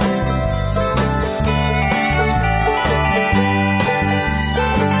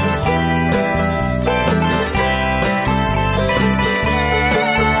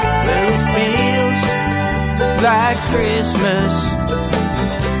 Like Christmas,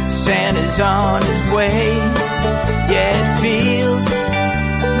 Santa's on his way. Yeah, it feels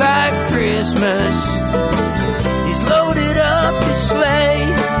like Christmas. He's loaded up his sleigh,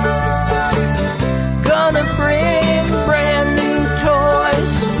 gonna bring brand new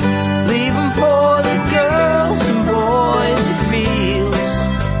toys, leave them for the girls and boys. It feels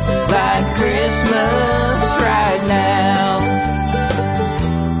like Christmas right now.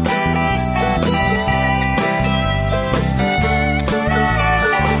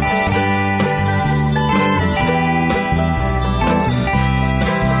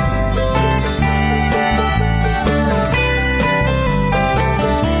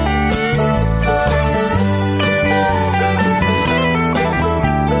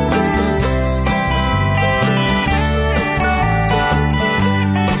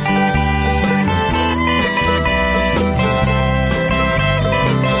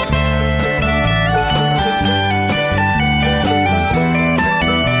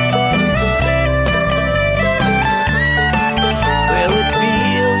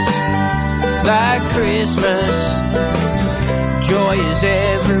 Like Christmas, joy is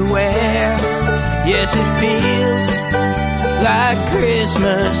everywhere. Yes, it feels like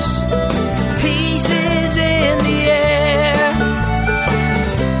Christmas. Peace is in the air.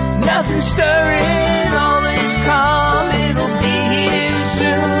 Nothing stirring, all is calm. It'll be here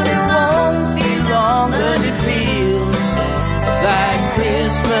soon, it won't be long, but it feels like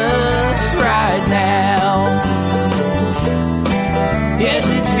Christmas right now.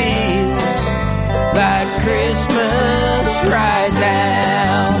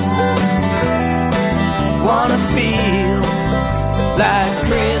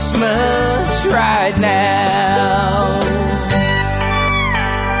 Christmas right now.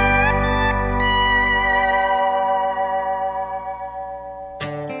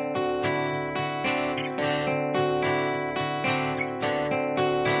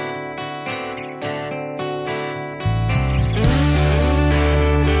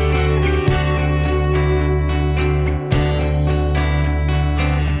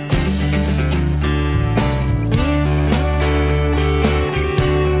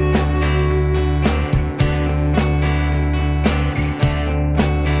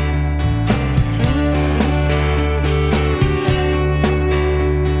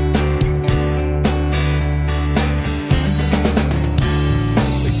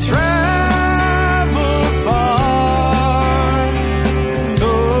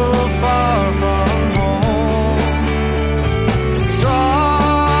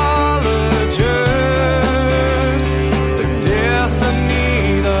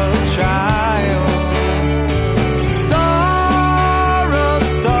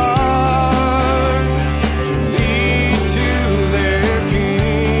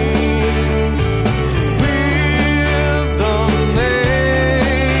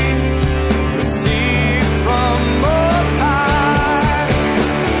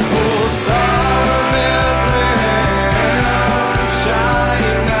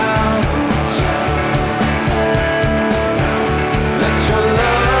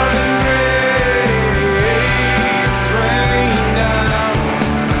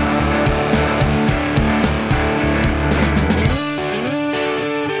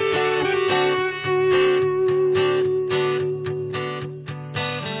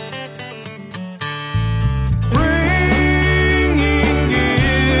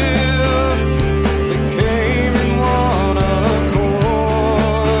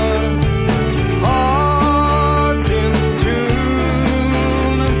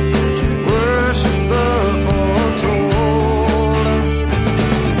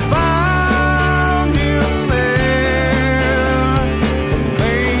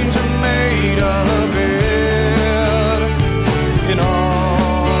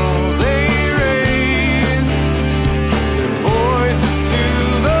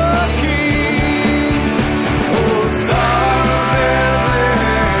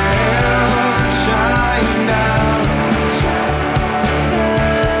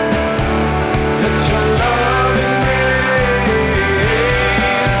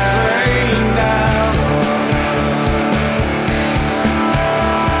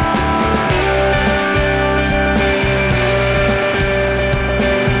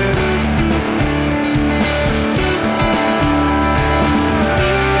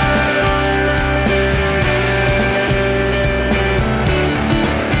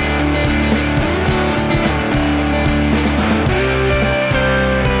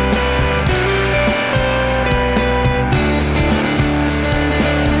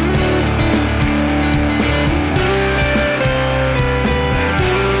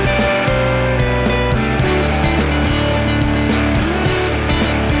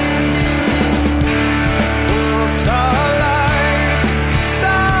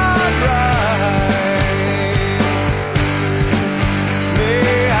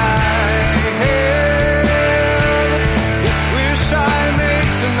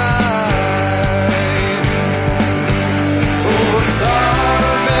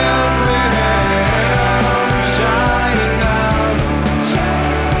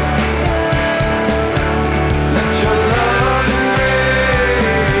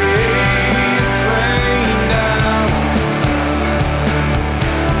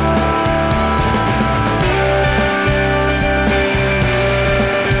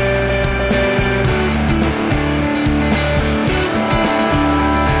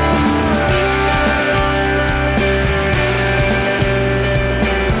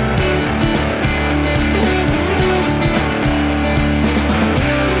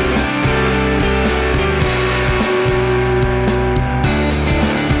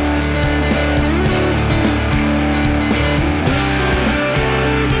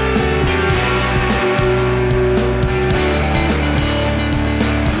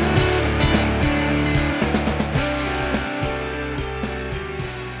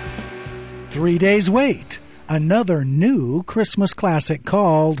 Days Wait, another new Christmas classic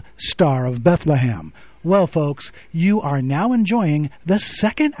called Star of Bethlehem. Well, folks, you are now enjoying the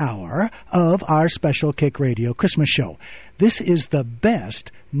second hour of our special Kick Radio Christmas show. This is the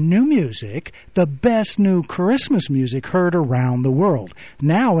best new music, the best new Christmas music heard around the world,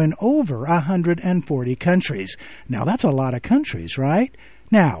 now in over 140 countries. Now, that's a lot of countries, right?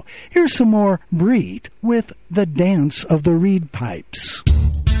 Now, here's some more Breed with The Dance of the Reed Pipes.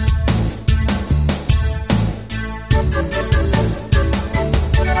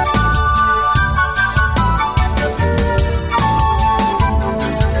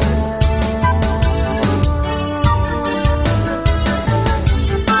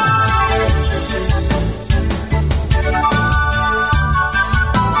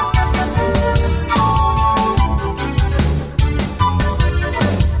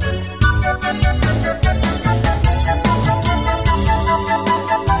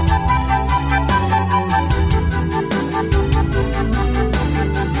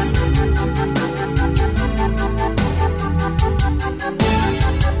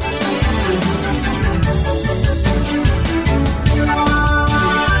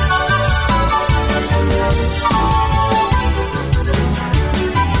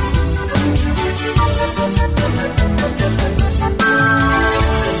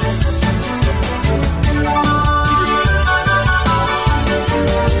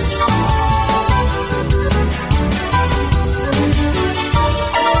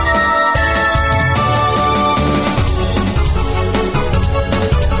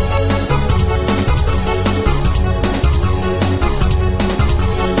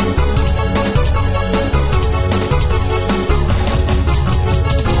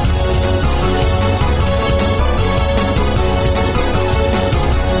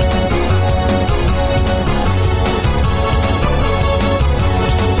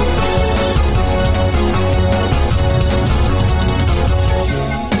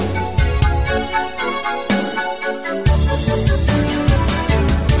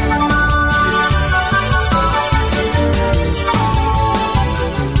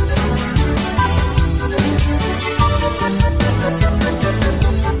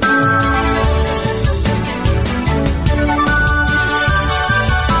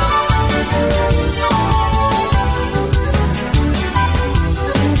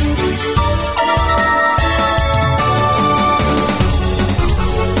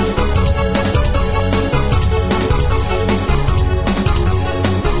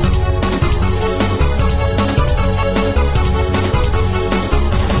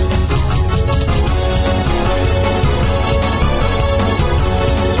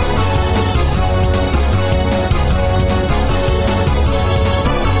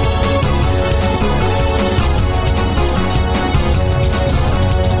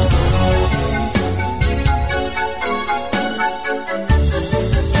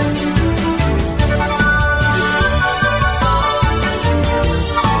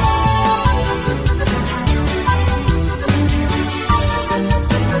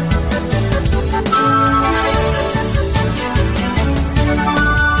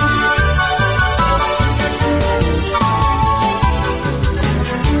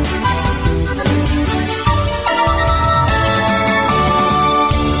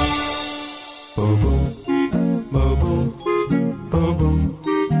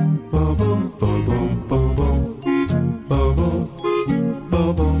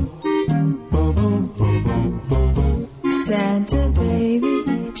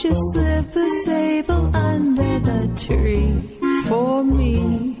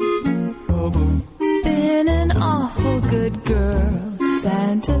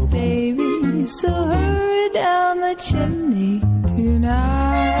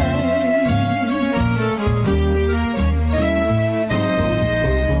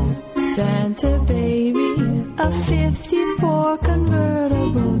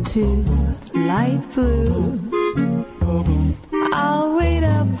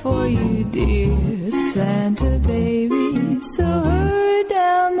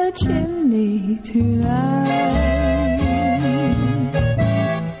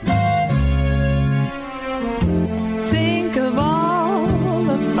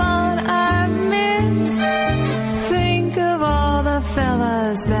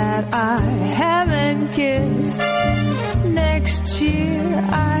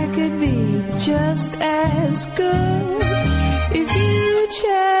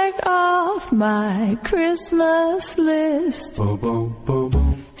 Christmas list.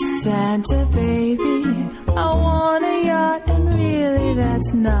 Santa baby, I want a yacht, and really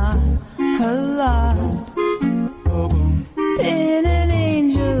that's not a lot. Been an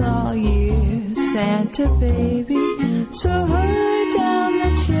angel all year, Santa baby, so hurry down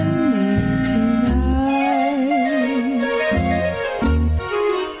the chimney tonight.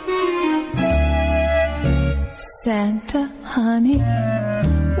 Santa honey,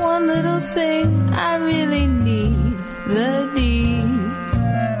 one little thing I really need, the deed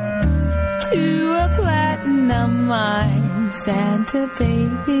to a platinum mine Santa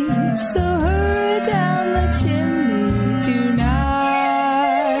baby, so hurry down the chimney tonight.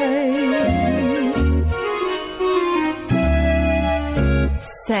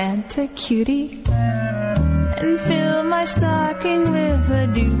 Santa cutie, and fill my stocking with a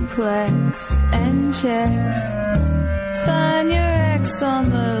duplex and checks. Sign your X on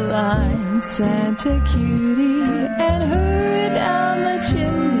the line, Santa cutie, and hurry down the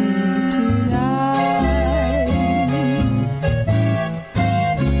chimney tonight.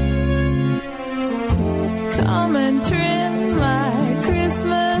 Come and trim my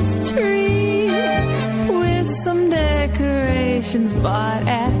Christmas tree with some decorations bought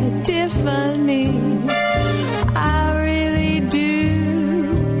at Tiffany. I really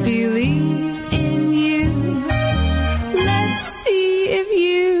do believe in you. Let's see if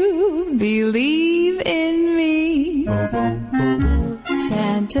you believe in me.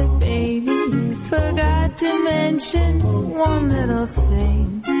 Santa baby, forgot to mention one little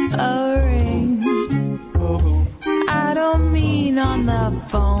thing, a ring. I don't mean on the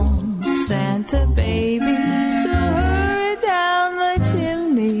phone, Santa baby, so hurry down the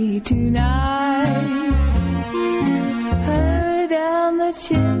chimney tonight. Hurry down the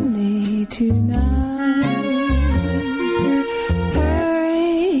chimney tonight.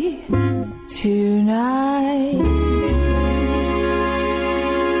 Hurry tonight.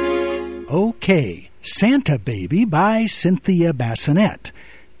 Okay, Santa Baby by Cynthia Bassinet.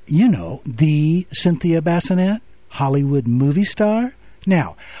 You know, the Cynthia Bassinet, Hollywood movie star.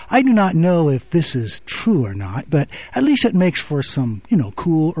 Now, I do not know if this is true or not, but at least it makes for some,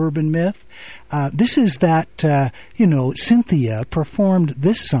 cool urban myth. This is that, Cynthia performed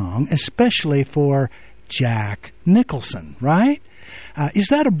this song especially for Jack Nicholson, right? Is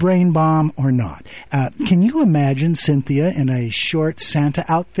that a brain bomb or not? Can you imagine Cynthia in a short Santa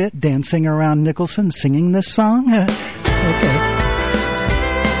outfit dancing around Nicholson singing this song? Okay.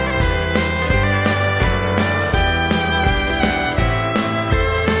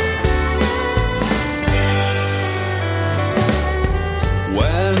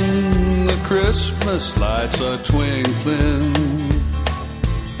 Christmas lights are twinkling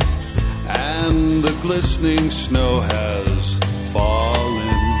and the glistening snow has fallen.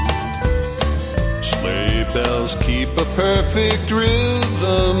 Sleigh bells keep a perfect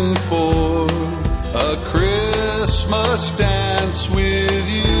rhythm for a Christmas dance with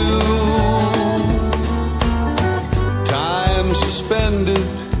you. Time suspended,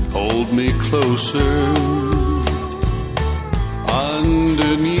 hold me closer.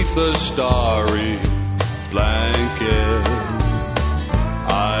 Underneath a starry blanket,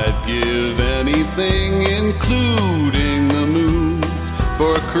 I'd give anything, including the moon,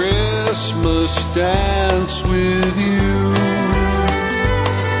 for a Christmas dance with you.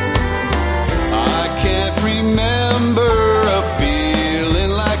 I can't remember a feeling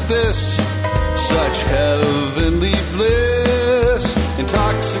like this, such heavenly bliss,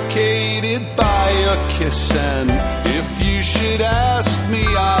 intoxicated by your kiss. And if you should ask me,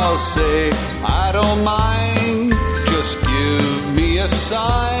 I'll say I don't mind. Just give me a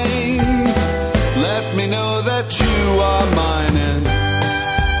sign. Let me know that you are mine. And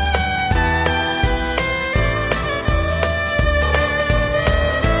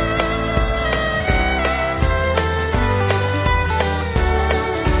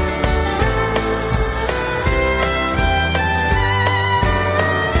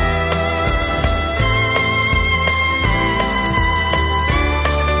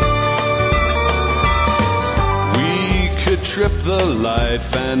trip the light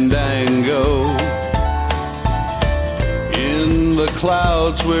fandango in the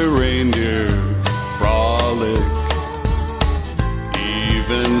clouds where reindeer frolic.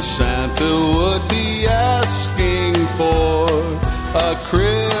 Even Santa would be asking for a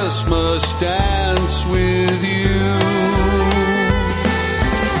Christmas dance with you.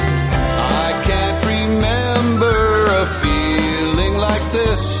 I can't remember a feeling like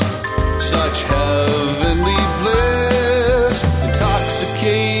this, such heavenly bliss,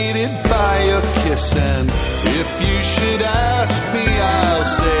 intoxicated by your kiss. And if you should ask me, I'll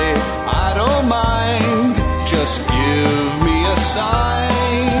say I don't mind. Just give me a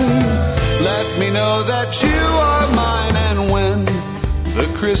sign. Let me know that you are mine. And when the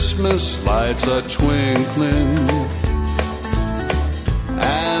Christmas lights are twinkling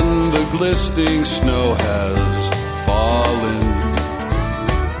and the glistening snow has fallen,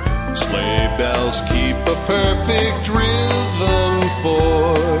 sleigh bells keep a perfect rhythm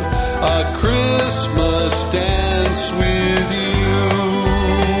for a Christmas dance with you.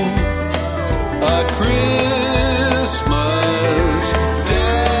 A Christmas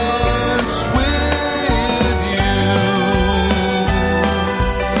dance with you.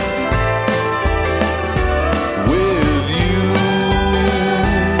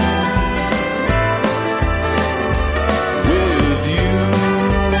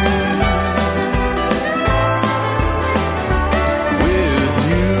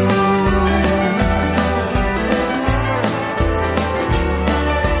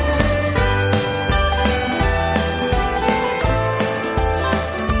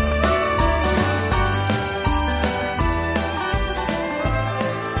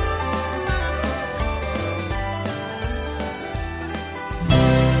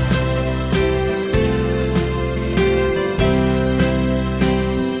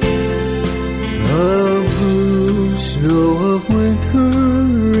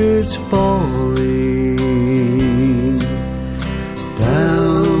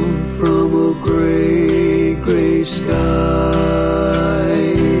 sky.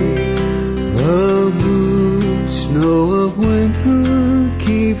 The blue snow of winter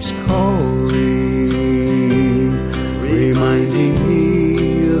keeps calling, reminding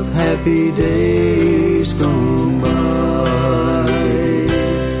me of happy days gone by.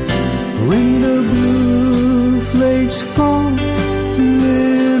 When the blue flakes fall,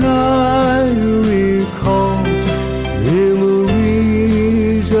 then I recall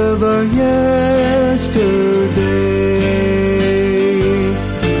memories of our yesterday.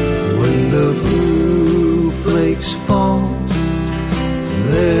 When the blue flakes fall,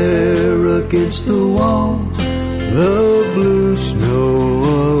 there against the wall, the blue snow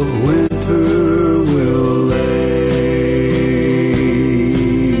of winter will lay.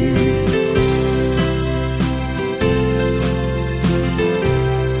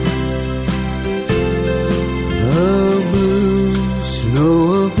 The blue snow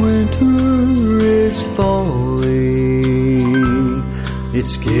of winter is falling.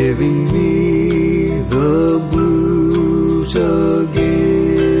 It's giving me the blues again.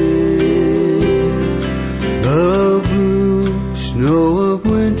 The blue snow of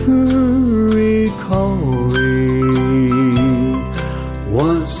winter recalling.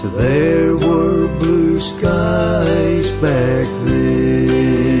 Once there were blue skies back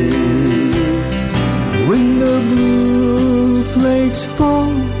then. When the blue flakes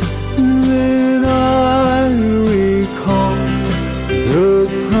fall, then I recall the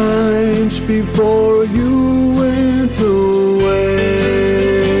times before you went away.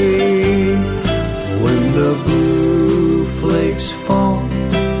 When the blue flakes fall,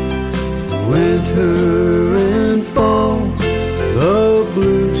 winter and fall, the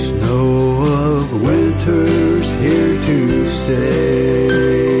blue snow of winter's here to stay.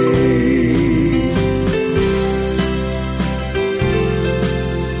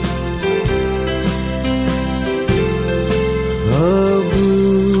 The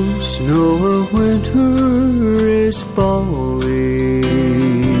blue snow of winter is falling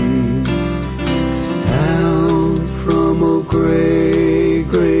down from a gray,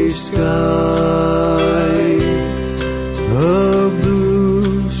 gray sky. The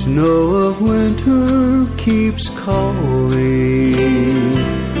blue snow of winter keeps calling,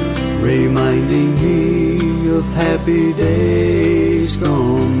 reminding me of happy days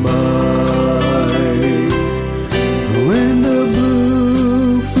gone by. When the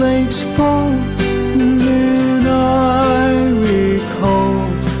blue flakes fall, then I recall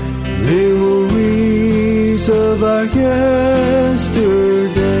memories of our yesterday.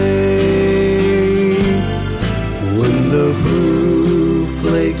 When the blue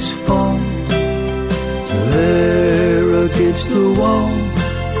flakes fall, there against the wall,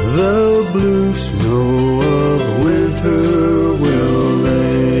 the blue snow of winter will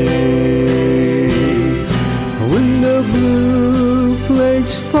lay. When the blue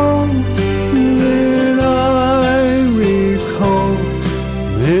flakes fall, then I recall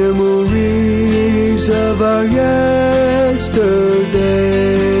memories of our yesterday.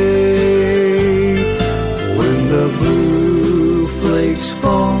 When the blue flakes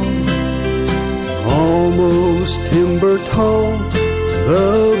fall, almost timber tall,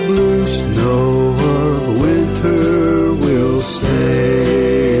 the blue snow of winter will stay.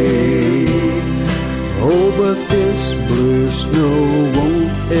 Oh, but this blue snow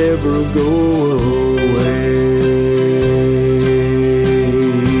won't ever go away.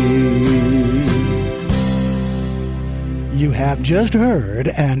 You have just heard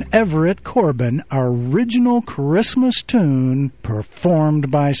an Everett Corbin original Christmas tune performed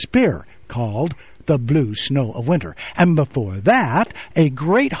by Spear called The Blue Snow of Winter. And before that, a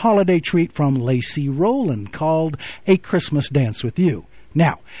great holiday treat from Lacey Rowland called A Christmas Dance with You.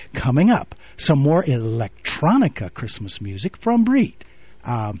 Now, coming up, some more electronica Christmas music from Breed.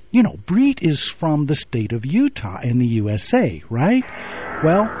 Breed is from the state of Utah in the USA, right?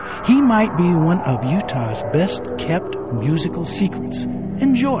 Well, he might be one of Utah's best kept musical secrets.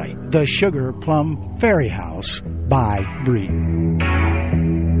 Enjoy the Sugar Plum Fairy House by Breed.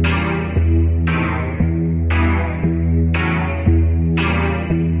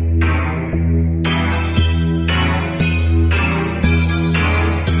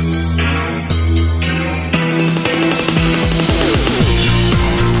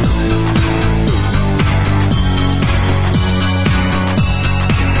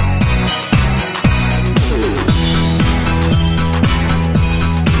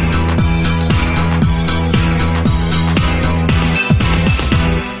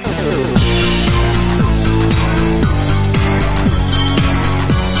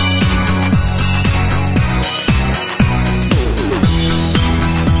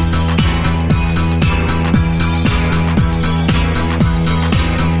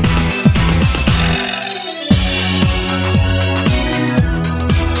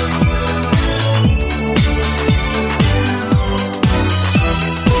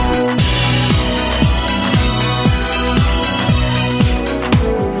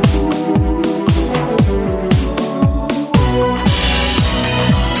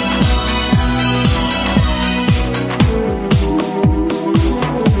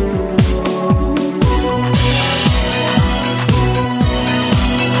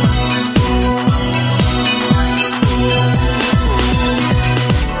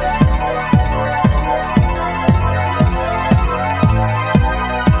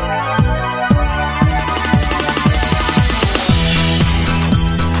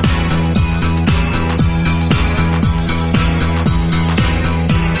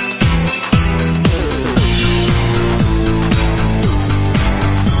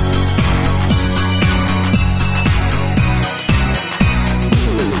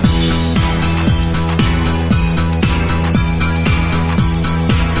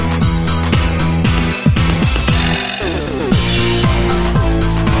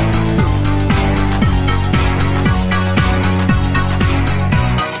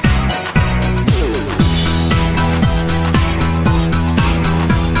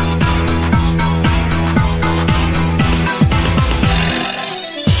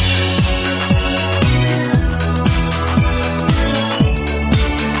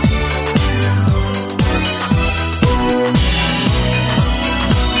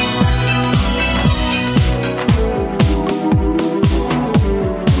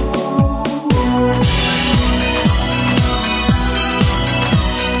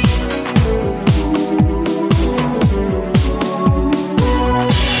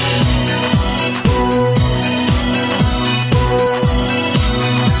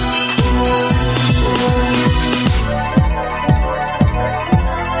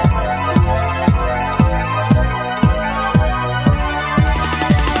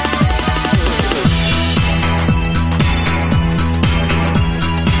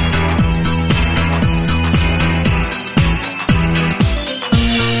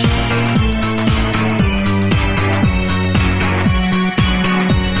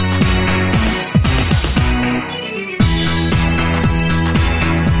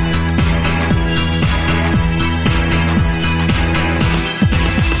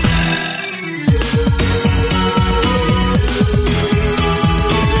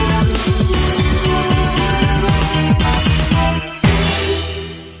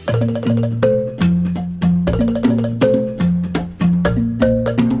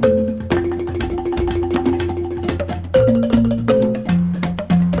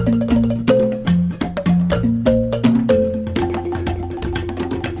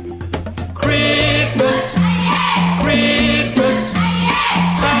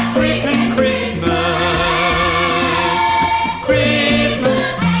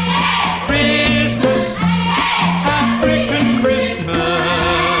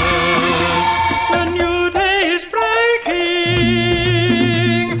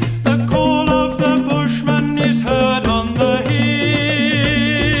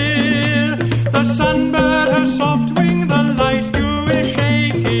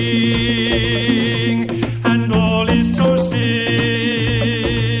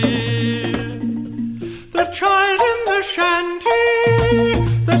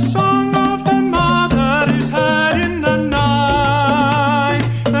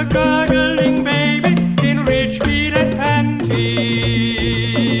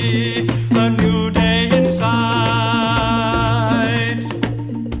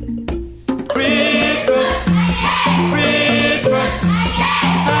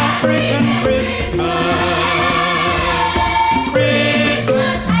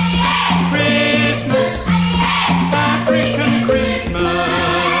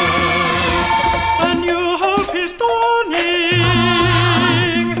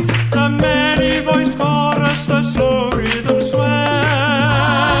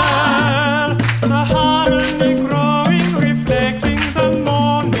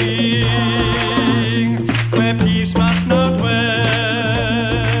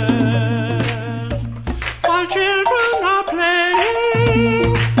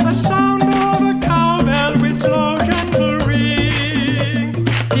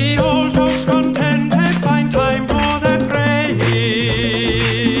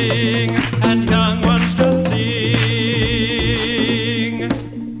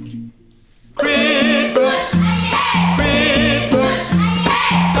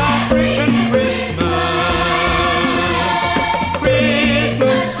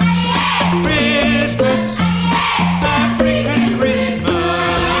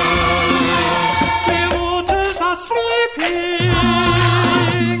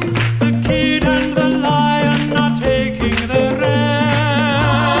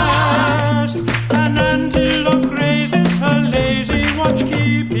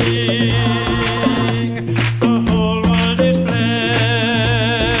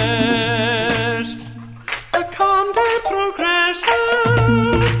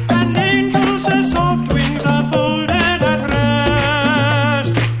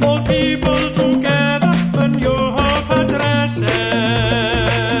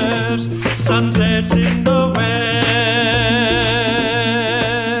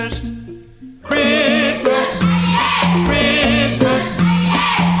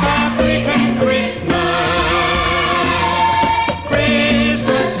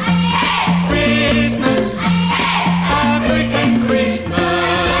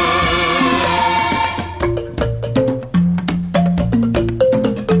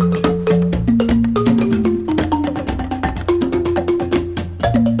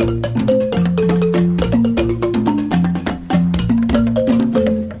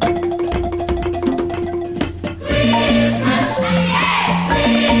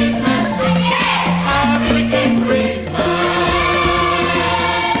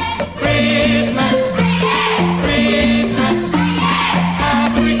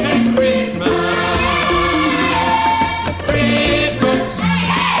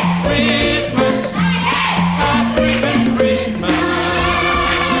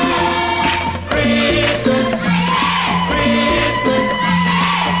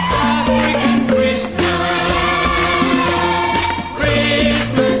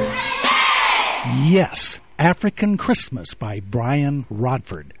 Yes, African Christmas by Brian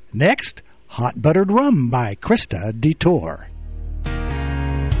Rodford. Next, Hot Buttered Rum by Krista Detour.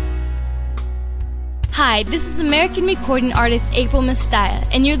 Hi, this is American recording artist April Mestaya,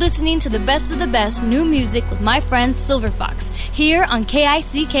 and you're listening to the best of the best new music with my friend Silver Fox, here on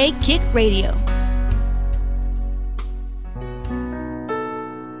KICK Kick Radio.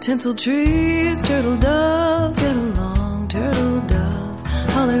 Tinsel trees, turtle dove, get along, turtle dove.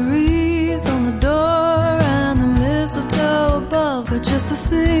 Holly wreath on the door and the mistletoe above. But just the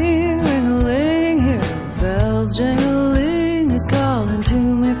thing, ring-a-ling, hear the bells jangling. He's calling to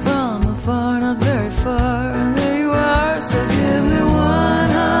me from afar, not very far. And there you are, so give me one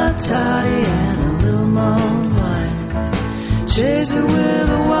hot toddy and a little mulled wine. Chase it with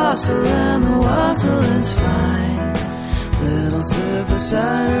a wassail and the wassail is fine. Little sip of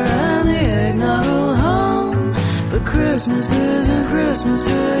cider and Christmas isn't Christmas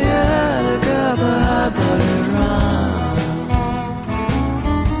till you had a cup of hot buttered rum.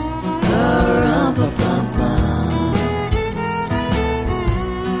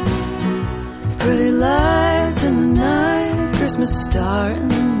 Pretty lights in the night, Christmas star in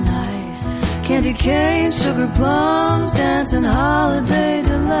the night, candy canes, sugar plums, dancing holiday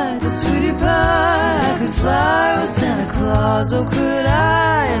delight. But sweetie pie, I could fly with Santa Claus, oh could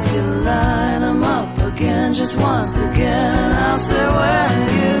I, if you line 'em up again, just once again. And I'll say, well,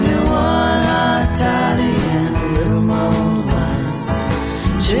 give me one hot toddy and a little more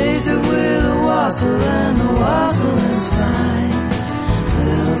wine, chase it with a wassail and the wassail is fine.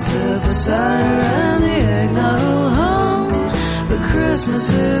 Little sip of cider and the eggnog will hum. But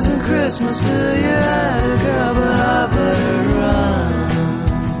Christmas isn't Christmas till you had a cup of hot buttered rum.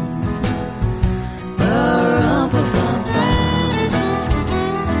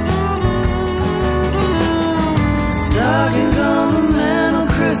 Stockings on the mantle,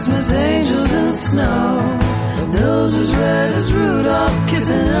 Christmas angels in the snow. Noses red as Rudolph,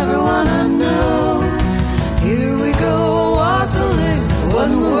 kissing everyone I know. Here we go, wassailing. What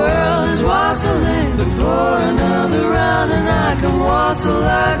in the world is wassailing? But pour another round and I can wassail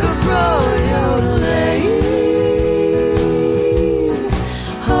like a pro. Yodeling.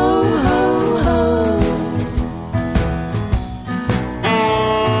 Ho, ho, ho.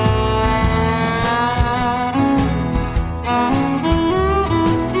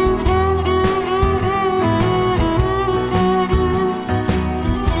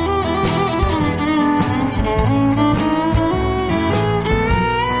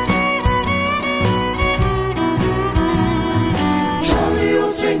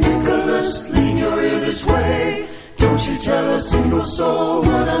 Don't you tell a single soul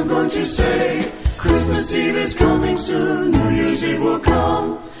what I'm going to say. Christmas Eve is coming soon, New Year's Eve will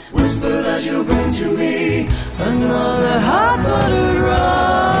come. Whisper that you'll bring to me another hot buttered rum.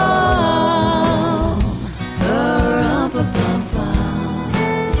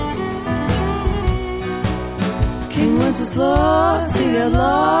 King Wenceslas, he got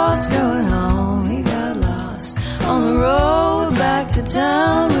lost going home. He got lost on the road back to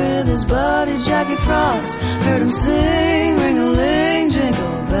town with his buddy Jackie Frost. Heard him sing, ring-a-ling,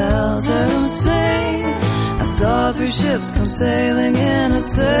 jingle bells, heard him sing. I saw 3 ships come sailing in,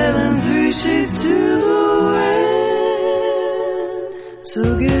 a-sailing 3 sheets to the wind.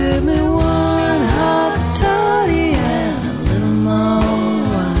 So give me one hot toddy and a little more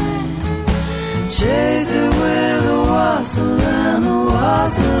wine, chase it with a wassail and the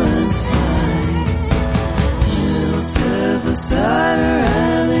wassail is fine. Little sip of cider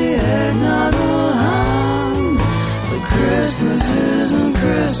and the eggnog will hum. But Christmas isn't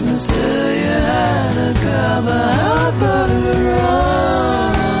Christmas till you had a cup of hot buttered rum.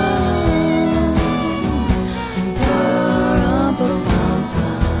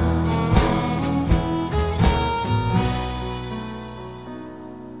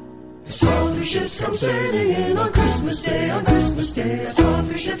 I saw 3 ships come sailing in on Christmas Day, on Christmas Day. I saw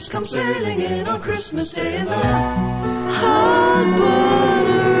 3 ships come sailing in on Christmas Day, and the hot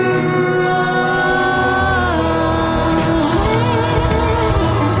buttered rum.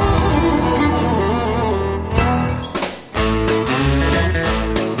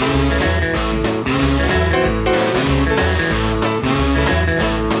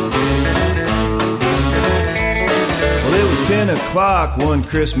 Well, it was 10 o'clock one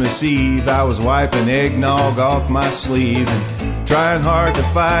Christmas Eve. I was wiping eggnog off my sleeve and trying hard to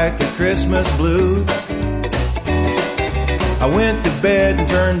fight the Christmas blues. I went to bed and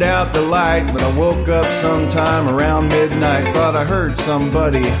turned out the light, but I woke up sometime around midnight. Thought I heard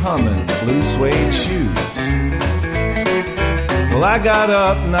somebody humming blue suede shoes. Well, I got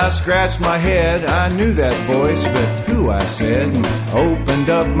up and I scratched my head. I knew that voice, but who, I said, and opened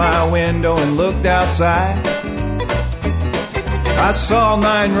up my window and looked outside. I saw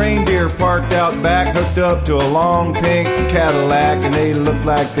 9 reindeer parked out back, hooked up to a long pink Cadillac, and they looked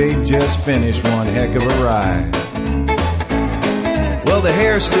like they'd just finished one heck of a ride. Well, the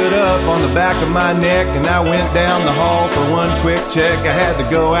hair stood up on the back of my neck, and I went down the hall for one quick check. I had to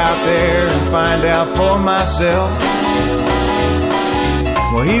go out there and find out for myself.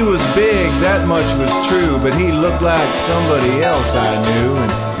 Well, he was big, that much was true, but he looked like somebody else I knew,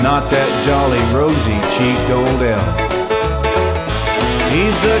 and not that jolly rosy-cheeked old elf.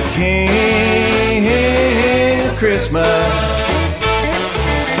 He's the king of Christmas,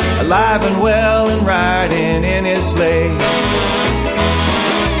 alive and well and riding in his sleigh.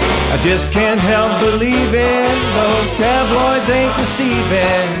 I just can't help believing those tabloids ain't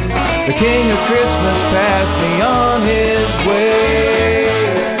deceiving. The king of Christmas passed me on his way.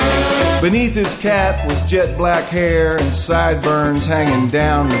 Beneath his cap was jet black hair and sideburns hanging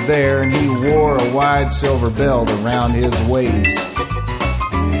down to there, and he wore a wide silver belt around his waist.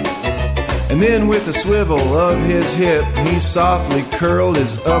 And then with a swivel of his hip, he softly curled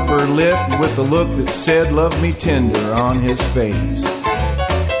his upper lip with a look that said, "Love me tender," on his face.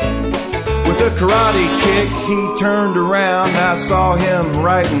 With a karate kick, he turned around. I saw him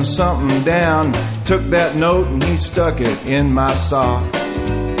writing something down. Took that note and he stuck it in my sock.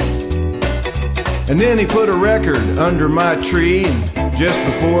 And then he put a record under my tree, and just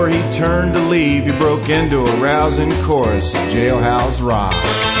before he turned to leave, he broke into a rousing chorus of jailhouse rock.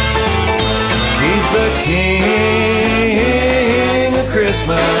 He's the king of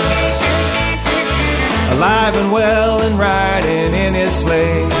Christmas, alive and well and riding in his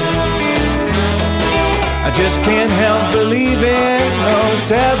sleigh. I just can't help believing those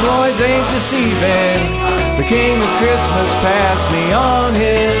tabloids ain't deceiving. The king of Christmas passed me on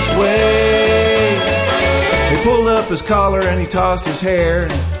his way. He pulled up his collar and he tossed his hair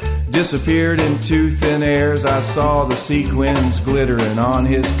and disappeared into thin air as I saw the sequins glittering on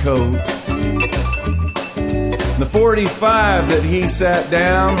his coat. The 45 that he sat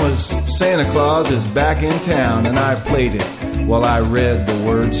down was Santa Claus is back in town, and I played it while I read the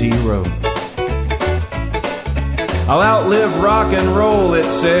words he wrote. I'll outlive rock and roll, it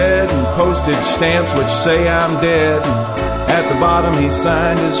said, and postage stamps which say I'm dead. And at the bottom he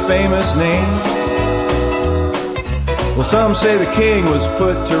signed his famous name. Well, some say the king was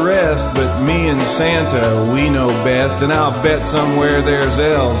put to rest, but me and Santa, we know best, and I'll bet somewhere there's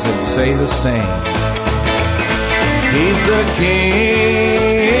elves that say the same. He's the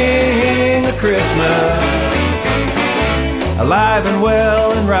king of Christmas, alive and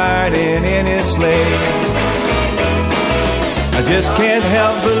well and riding in his sleigh. I just can't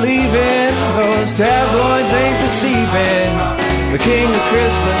help believing those tabloids ain't deceiving. The king of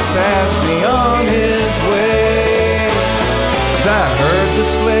Christmas passed me on his way. As I heard the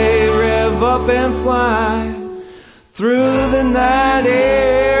sleigh rev up and fly, through the night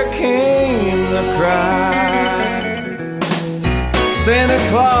air came the cry, Santa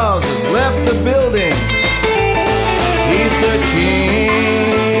Claus has left the building. He's the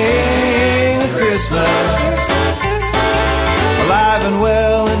king of Christmas, alive and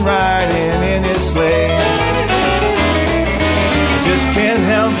well and riding in his sleigh. Just can't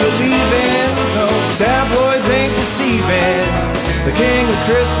help believing those tabloids ain't deceiving. The king of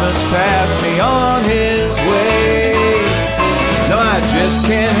Christmas passed me on his way. No, I just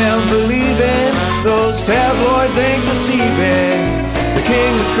can't help believing those tabloids ain't deceiving. The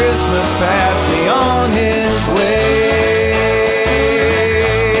king of Christmas passed me on his way.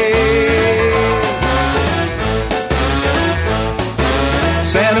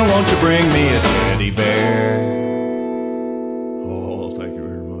 Santa, won't you bring me a teddy bear? Oh, thank you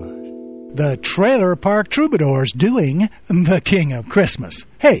very much. The Trailer Park Troubadours doing The King of Christmas.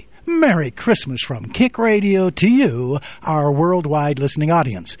 Hey, Merry Christmas from Kick Radio to you, our worldwide listening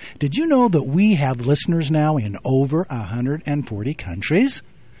audience. Did you know that we have listeners now in over 140 countries?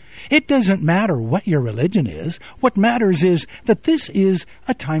 It doesn't matter what your religion is. What matters is that this is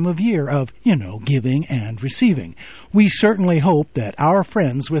a time of year of, giving and receiving. We certainly hope that our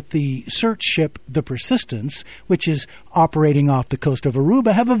friends with the search ship The Persistence, which is operating off the coast of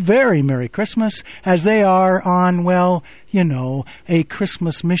Aruba, have a very Merry Christmas as they are on, a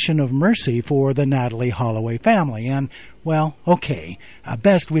Christmas mission of mercy for the Natalie Holloway family. And, okay,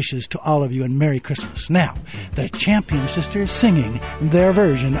 best wishes to all of you and Merry Christmas. Now, the Champion Sisters singing their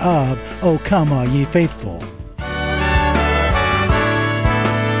version of "O Come All Ye Faithful."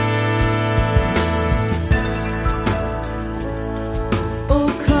 Oh,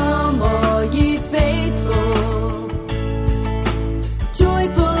 come all ye faithful,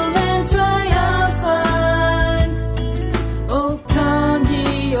 joyful and triumphant. Oh, come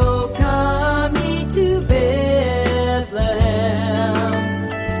ye to Bethlehem.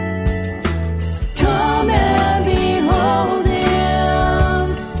 Come and behold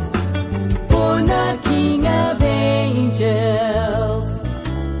him, born the King of angels.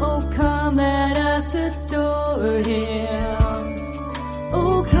 Oh, come, let us adore him.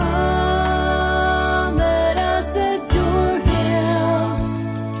 Oh, come, let us adore him.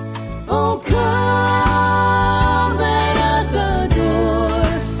 Oh, come, let us adore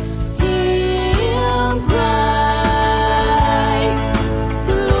him, Christ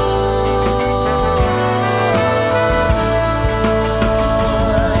the Lord.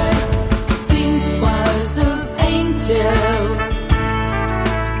 Sing choirs of angels,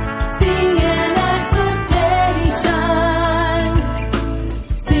 sing in exultation.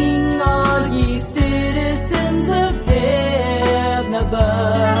 Sing all ye citizens of heaven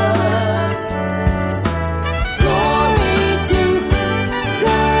above.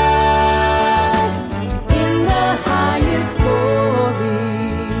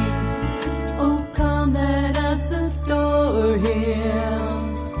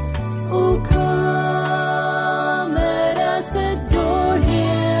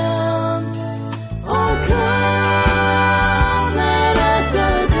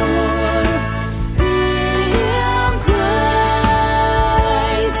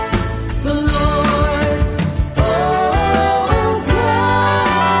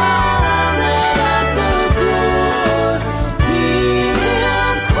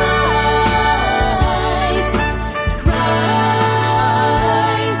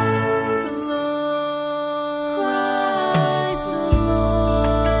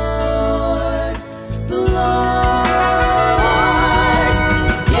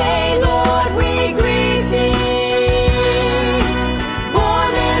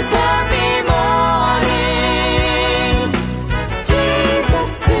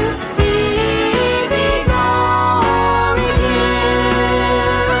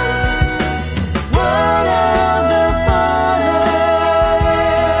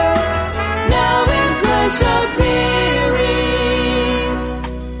 shall weary.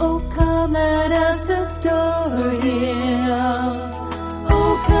 Oh, come, let us adore Him.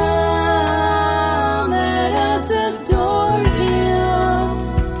 Oh, come, let us adore Him.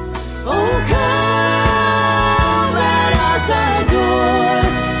 Oh, come, let us adore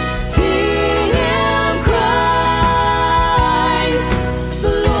Him, Christ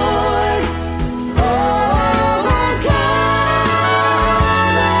the Lord. Oh, come,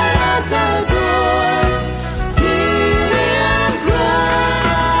 let us adore Him, Christ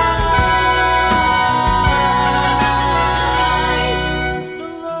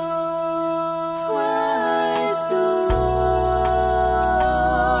the Lord.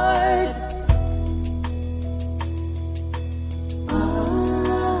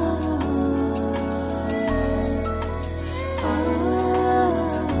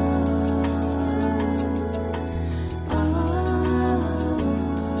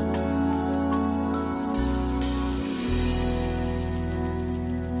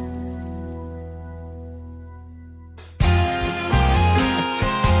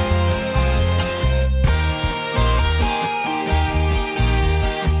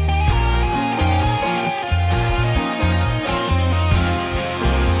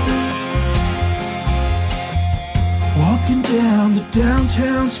 Walking down the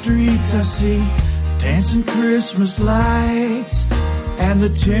downtown streets, I see dancing Christmas lights, and the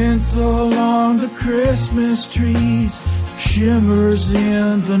tinsel on the Christmas trees shimmers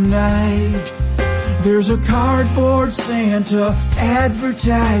in the night. There's a cardboard Santa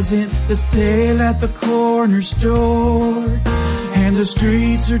advertising the sale at the corner store, and the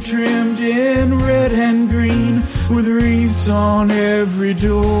streets are trimmed in red and green with wreaths on every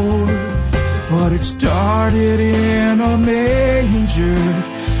door. But it started in a manger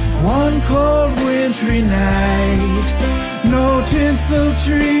one cold wintry night. No tinsel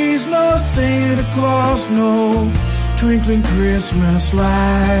trees, no Santa Claus, no twinkling Christmas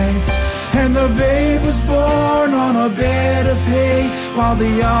lights. And the babe was born on a bed of hay while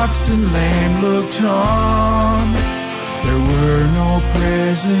the ox and lamb looked on. There were no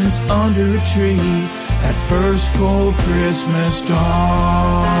presents under a tree that first cold Christmas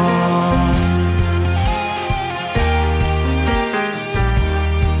dawn.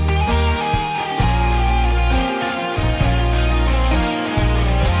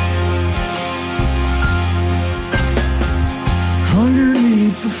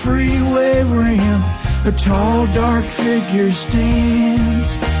 Underneath the freeway ramp, a tall, dark figure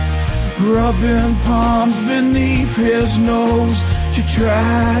stands, rubbing palms beneath his nose to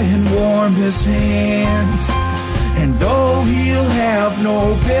try and warm his hands. And though he'll have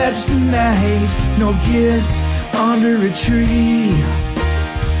no bed tonight, no gift under a tree,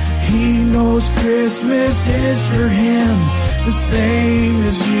 he knows Christmas is for him the same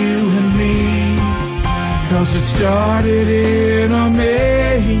as you and me. 'Cause it started in a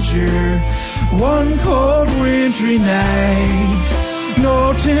manger one cold wintry night.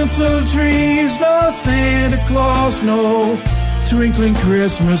 No tinsel trees, no Santa Claus, no twinkling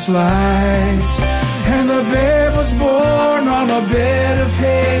Christmas lights. And the babe was born on a bed of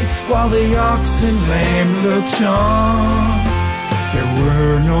hay while the ox and lamb looked on. There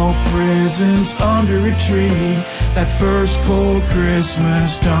were no presents under a tree that first cold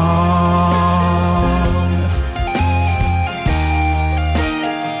Christmas dawn.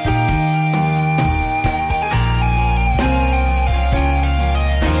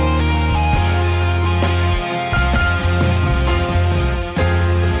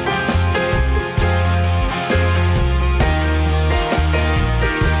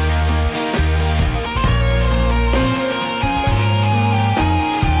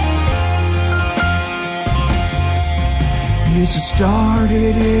 Yes, it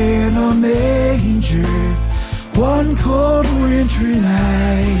started in a manger one cold wintry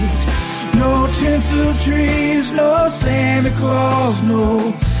night. No tinsel trees, no Santa Claus,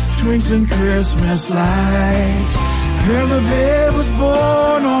 no twinkling Christmas lights. And the babe was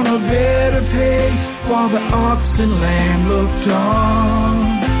born on a bed of hay while the ox and lamb looked on.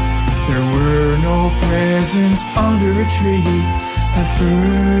 There were no presents under a tree at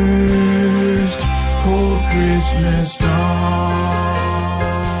first cold Christmas dawn.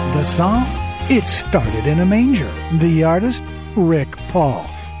 The song, It Started in a Manger. The artist, Rick Paul.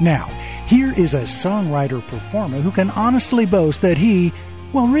 Now, here is a songwriter-performer who can honestly boast that he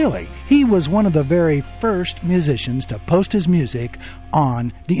was one of the very first musicians to post his music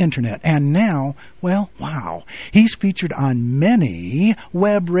on the internet. And now, wow, he's featured on many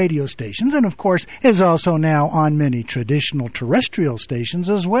web radio stations and, of course, is also now on many traditional terrestrial stations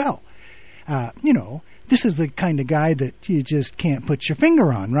as well. This is the kind of guy that you just can't put your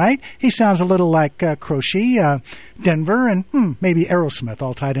finger on, right? He sounds a little like Croce, Denver, and maybe Aerosmith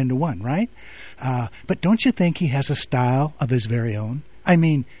all tied into one, right? But don't you think he has a style of his very own? I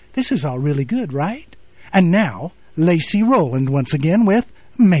mean, this is all really good, right? And now, Lacey Rowland once again with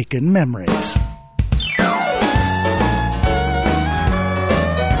Making Memories.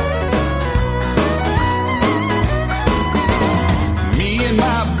 Me and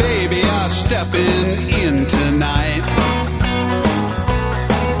my baby are stepping in tonight.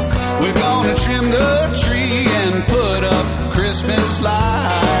 We're gonna trim the tree and put up Christmas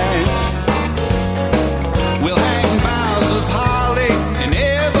lights. We'll hang boughs of holly and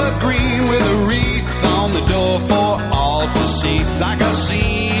evergreen with a wreath on the door for all to see, like a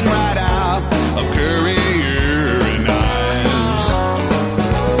scene right out of Courier and Ives.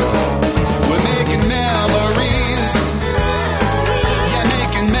 We're making memories, yeah,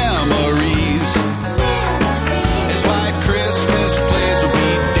 making memories. It's like Christmas plays will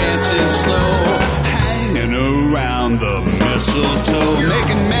be dancing slow, hanging around the mistletoe,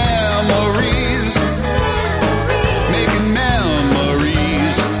 making memories, making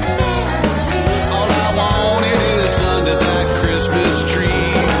memories. All I wanted is under that Christmas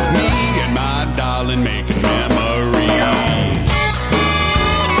tree, me and my darling making memories.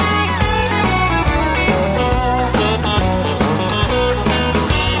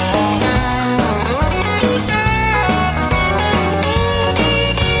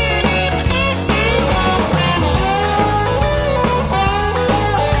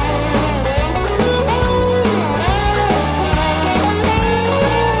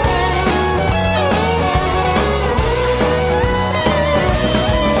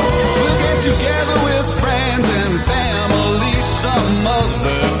 We'll get together with friends and family some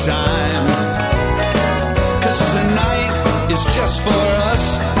other time, 'cause tonight is just for us,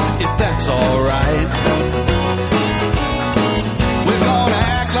 if that's alright. We're gonna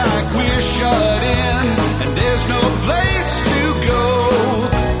act like we're shut in and there's no place to go,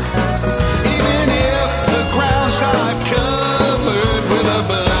 even if the ground's not covered with a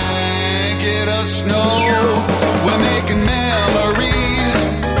blanket of snow. We're making memories,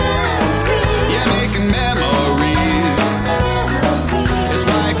 yeah, making memories. It's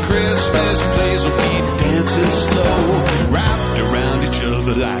like Christmas plays will be dancing slow, wrapped around each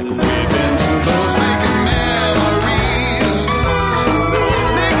other like ribbons and bows, making memories,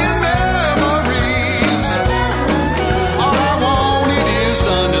 making memories. All I wanted is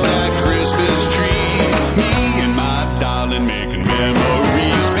under that Christmas tree, me and my darling making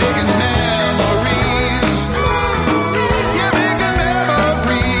memories, making memories, yeah, making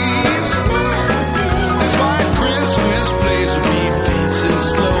memories. It's like Christmas plays will be dancing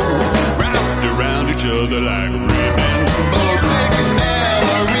slow, wrapped around each other like ribbons and bows, making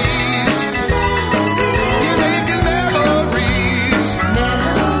memories, yeah, making memories.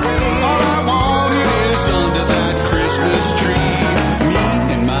 All I wanted is under that Christmas tree, me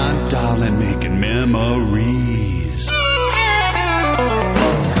and my darling making memories.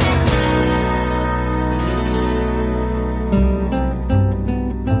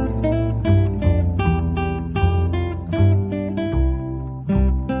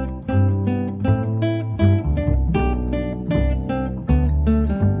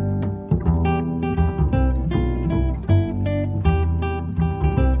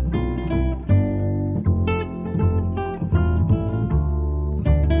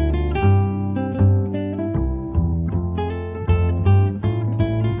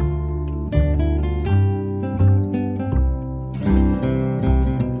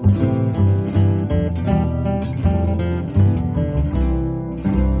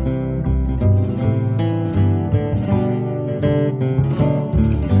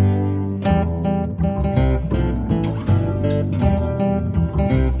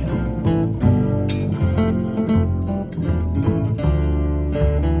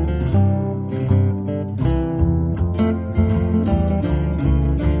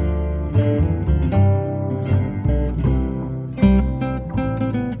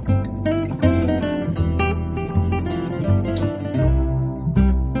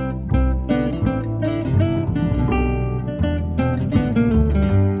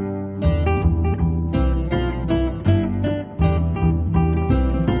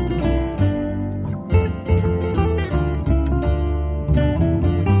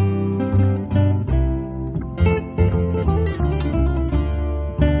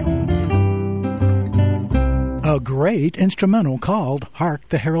 A great instrumental called Hark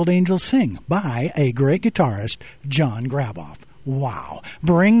the Herald Angels Sing by a great guitarist, John Graboff. Wow.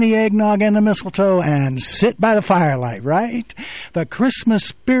 Bring the eggnog and the mistletoe and sit by the firelight, right? The Christmas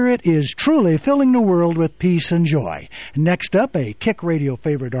spirit is truly filling the world with peace and joy. Next up, a Kick Radio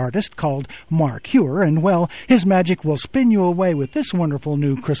favorite artist called Mark Huer, and, well, his magic will spin you away with this wonderful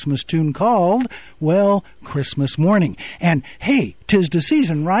new Christmas tune called, well, Christmas Morning. And, hey, 'tis the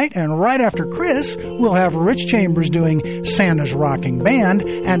season, right? And right after Chris, we'll have Rich Chambers doing Santa's Rocking Band,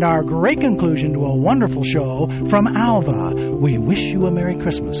 and our great conclusion to a wonderful show from Alva. We wish you a Merry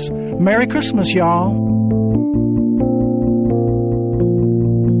Christmas. Merry Christmas, y'all.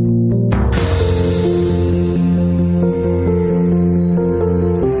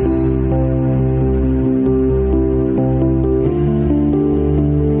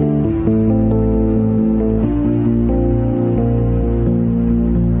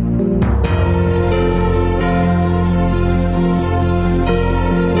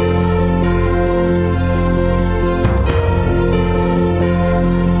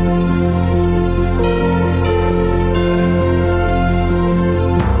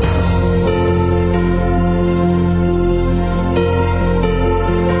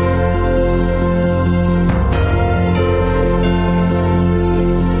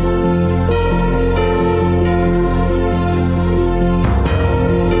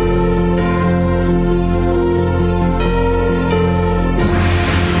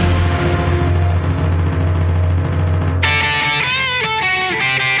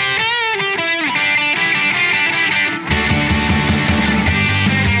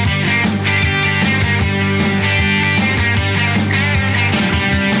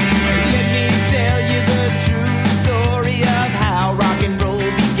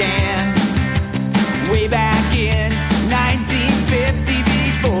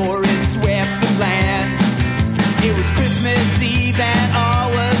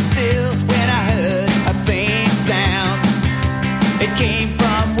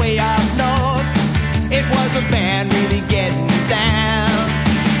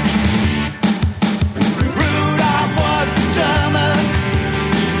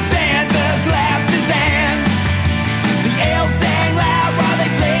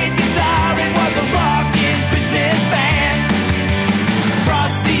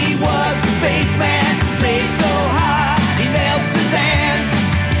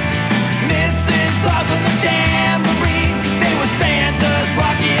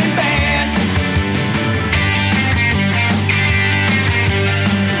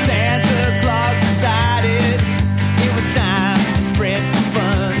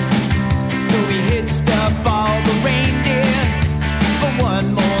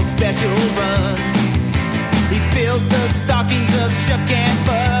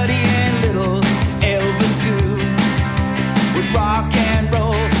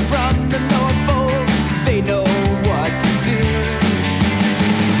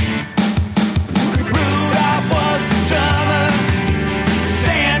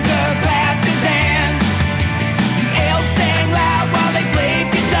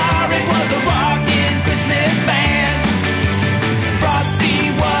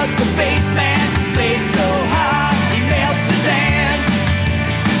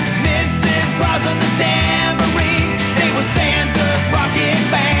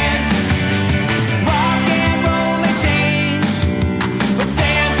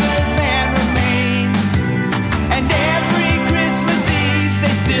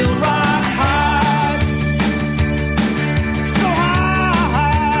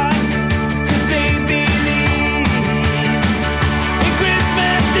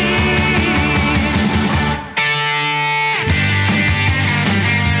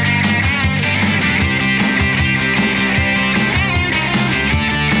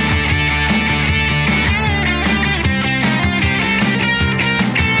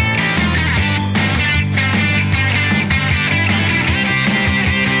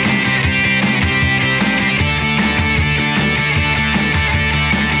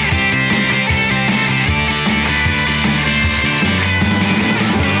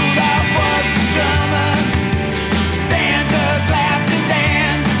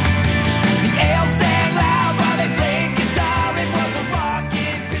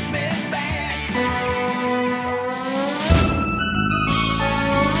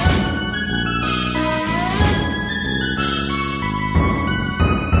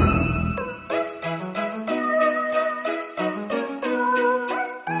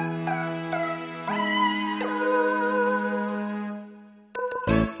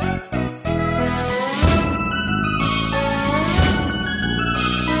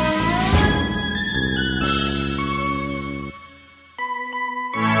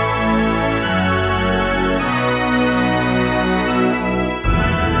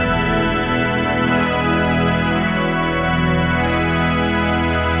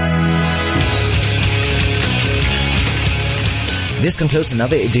 This concludes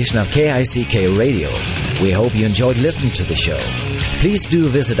another edition of KICK Radio. We hope you enjoyed listening to the show. Please do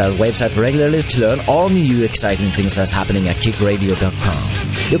visit our website regularly to learn all new exciting things that's happening at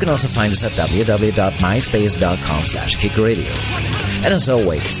kickradio.com. You can also find us at www.myspace.com/kickradio. And as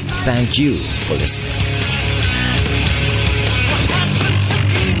always, thank you for listening.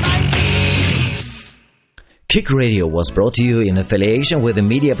 Kick Radio was brought to you in affiliation with the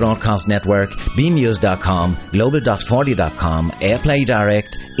Media Broadcast Network, BMuse.com, Global.40.com, Airplay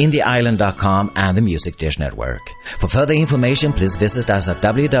Direct, IndieIsland.com, and the Music Dish Network. For further information, please visit us at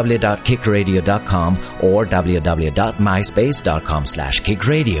www.kickradio.com or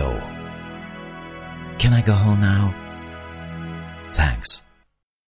www.myspace.com/kickradio. Can I go home now? Thanks.